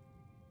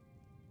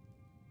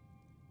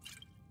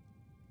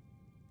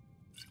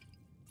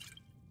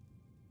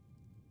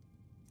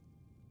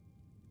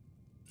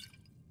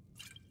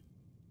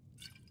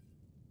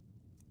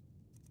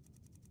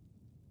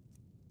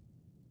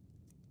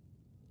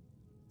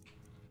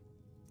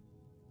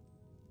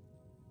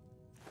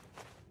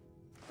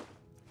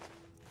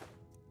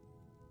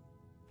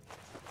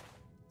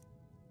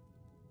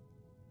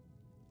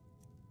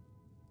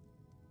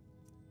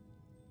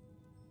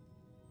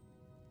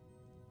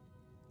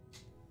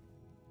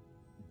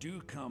 Do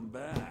come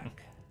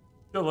back.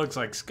 Still looks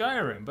like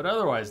Skyrim, but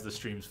otherwise the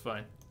stream's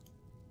fine.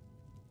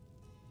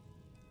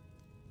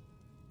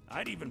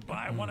 I'd even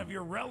buy one of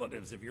your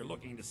relatives if you're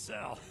looking to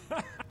sell.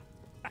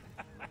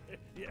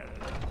 Yeah.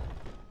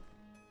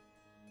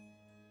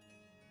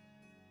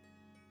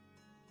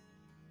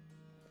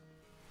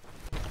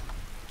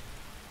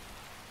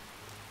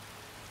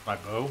 My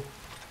bow?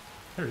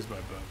 There's my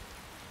bow.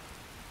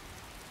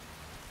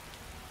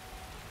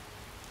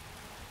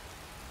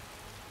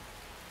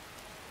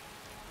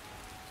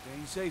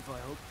 Staying safe, I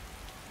hope.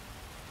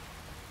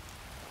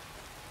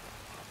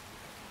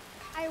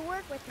 I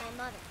work with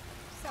my mother.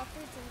 Sell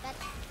fruits and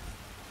vegetables.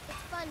 It's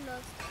fun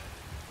mostly.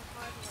 And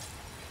hard work.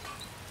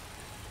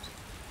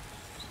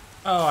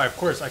 Oh, of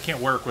course, I can't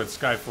work with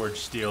Skyforged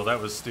steel.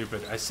 That was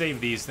stupid. I saved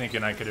these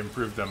thinking I could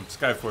improve them.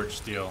 Skyforged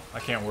steel. I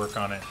can't work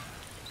on it.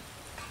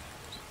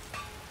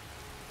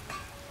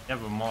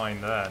 Never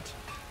mind that.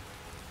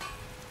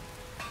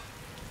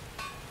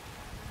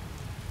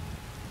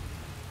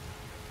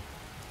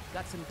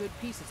 Got some good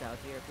pieces out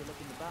here if you're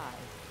looking to buy.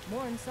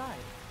 More inside.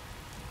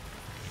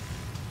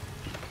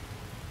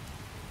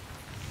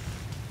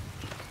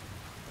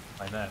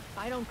 Like that.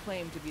 I don't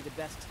claim to be the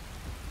best.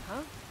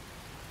 Huh?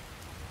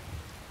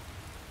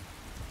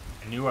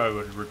 I knew I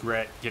would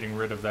regret getting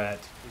rid of that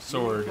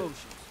sword.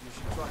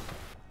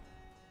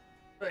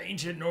 The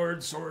ancient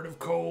Nord sword of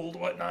cold,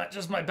 whatnot.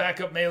 Just my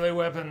backup melee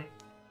weapon.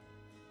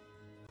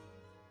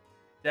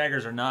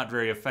 Daggers are not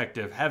very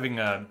effective. Having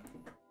the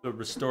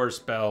restore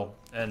spell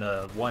and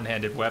a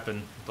one-handed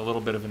weapon with a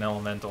little bit of an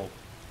elemental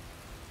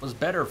was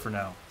better for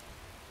now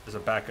as a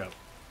backup.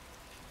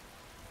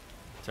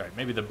 Sorry,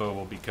 maybe the bow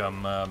will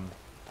become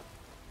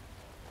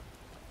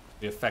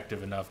be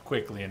effective enough,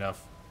 quickly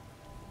enough.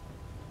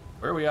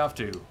 Where are we off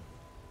to?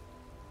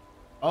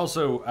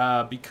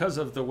 Also, because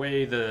of the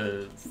way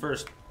the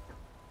first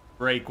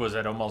break was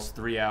at almost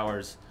 3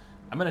 hours,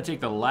 I'm going to take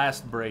the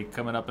last break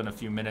coming up in a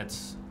few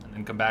minutes and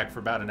then come back for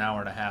about an hour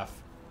and a half.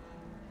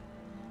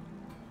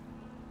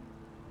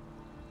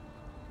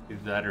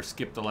 Either that or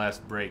skip the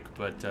last break,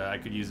 but I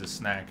could use a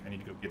snack. I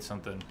need to go get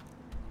something.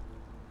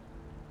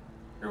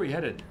 Where are we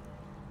headed?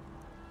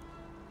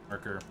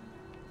 Marker.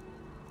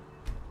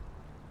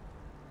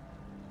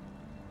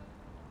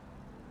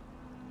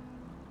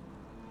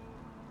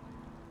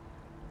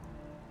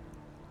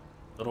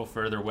 A little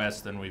further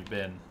west than we've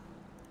been.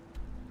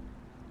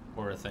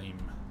 For a theme.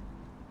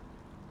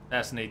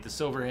 Assassinate the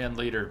Silverhand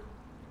leader.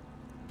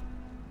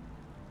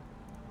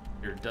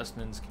 Your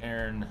Dustman's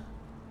Cairn.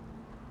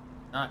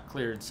 Not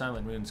cleared.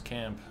 Silent Moon's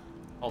camp.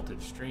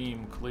 Halted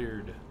stream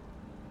cleared.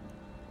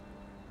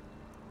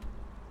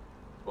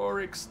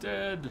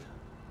 Orikstead.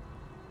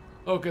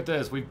 Look at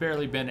this. We've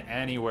barely been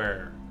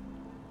anywhere.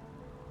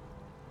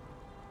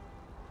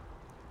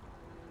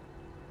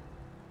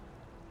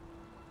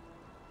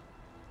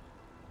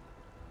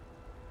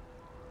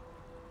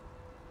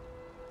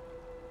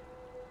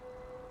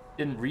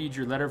 Didn't read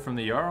your letter from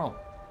the Jarl?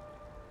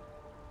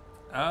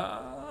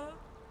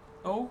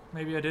 Oh,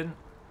 maybe I didn't.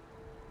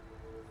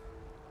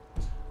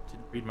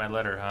 Didn't read my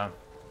letter, huh?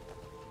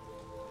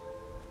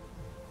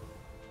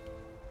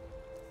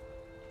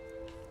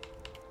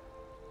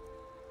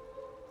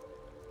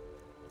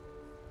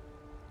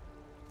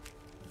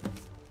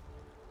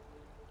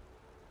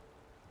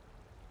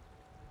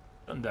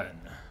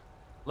 Done.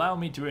 Allow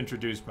me to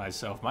introduce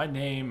myself. My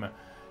name,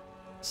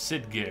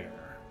 Sidgeir,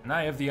 and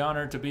I have the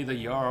honor to be the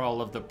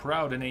Jarl of the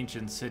proud and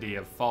ancient city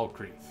of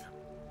Falkreath.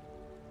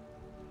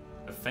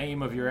 The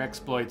fame of your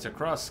exploits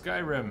across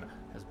Skyrim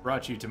has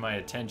brought you to my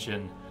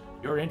attention.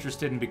 You're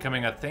interested in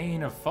becoming a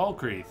Thane of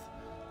Falkreath.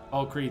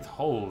 Falkreath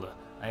Hold.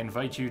 I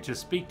invite you to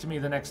speak to me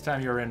the next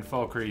time you're in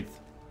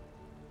Falkreath.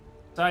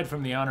 Aside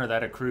from the honor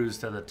that accrues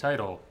to the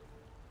title,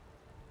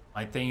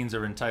 my Thanes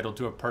are entitled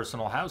to a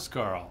personal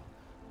housecarl.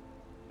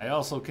 I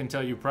also can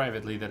tell you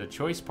privately that a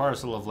choice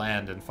parcel of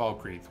land in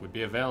Falkreath would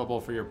be available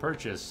for your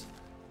purchase,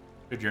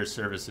 should your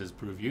services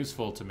prove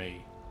useful to me.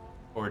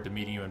 Look forward to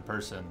meeting you in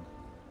person.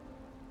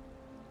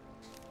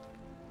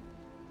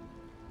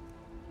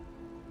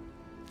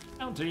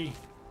 Bounty.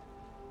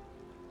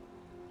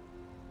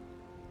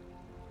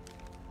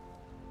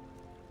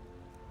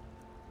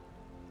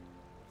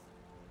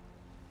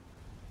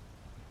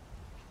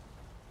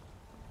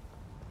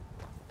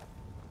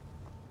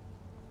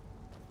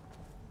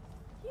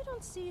 You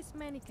don't see as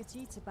many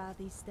Khajiits about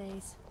these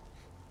days.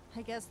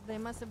 I guess they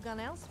must have gone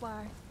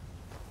elsewhere.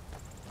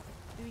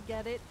 Do you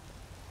get it?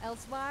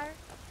 Elsewhere?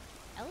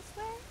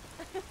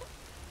 Elsewhere?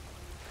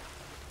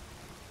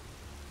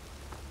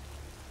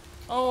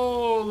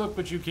 Oh, look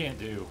what you can't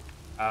do.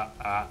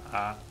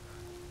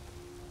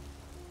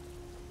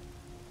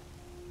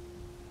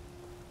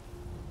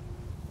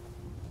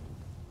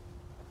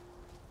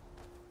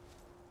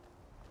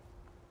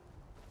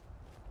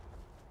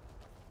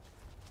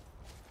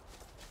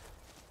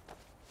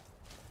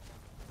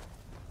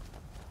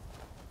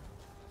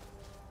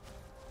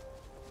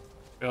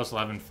 We also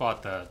haven't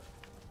fought the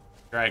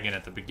dragon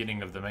at the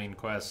beginning of the main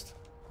quest.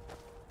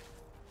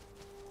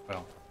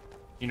 Well,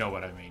 you know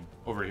what I mean.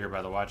 Over here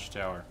by the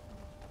watchtower.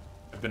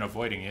 I've been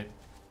avoiding it.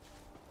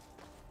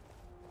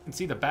 You can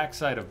see the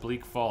backside of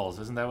Bleak Falls.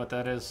 Isn't that what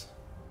that is?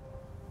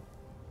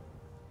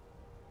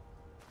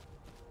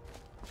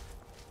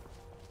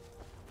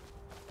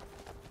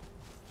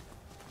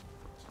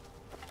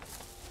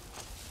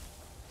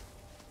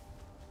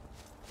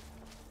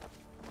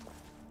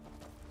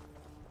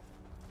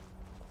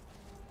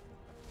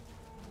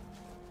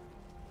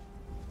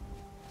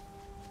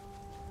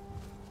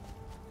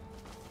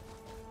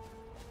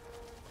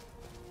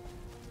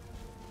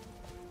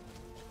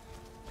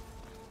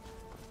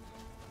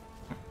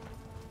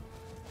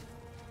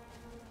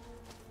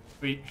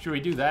 Should we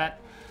do that?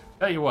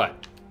 Tell you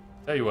what.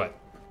 Here's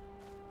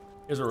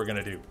what we're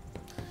gonna do.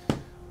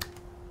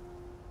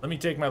 Let me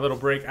take my little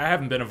break. I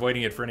haven't been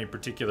avoiding it for any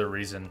particular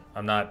reason.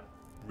 I'm not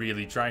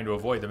really trying to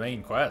avoid the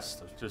main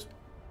quest. I'm just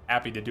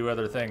happy to do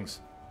other things.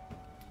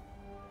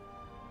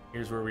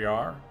 Here's where we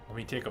are. Let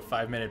me take a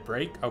 5-minute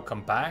break. I'll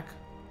come back.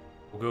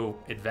 We'll go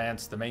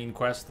advance the main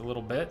quest a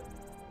little bit.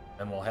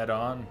 Then we'll head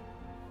on.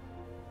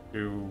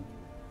 to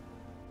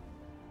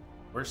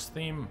worst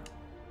theme.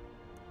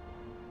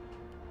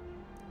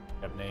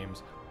 Have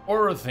names.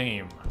 Horror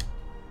theme.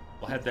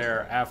 We'll head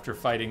there after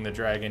fighting the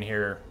dragon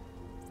here.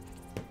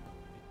 Be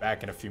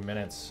back in a few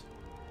minutes.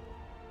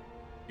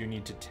 You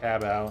need to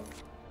tab out.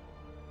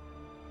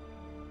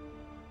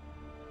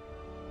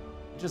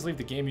 Just leave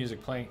the game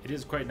music playing. It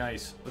is quite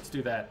nice. Let's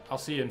do that. I'll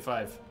see you in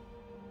 5.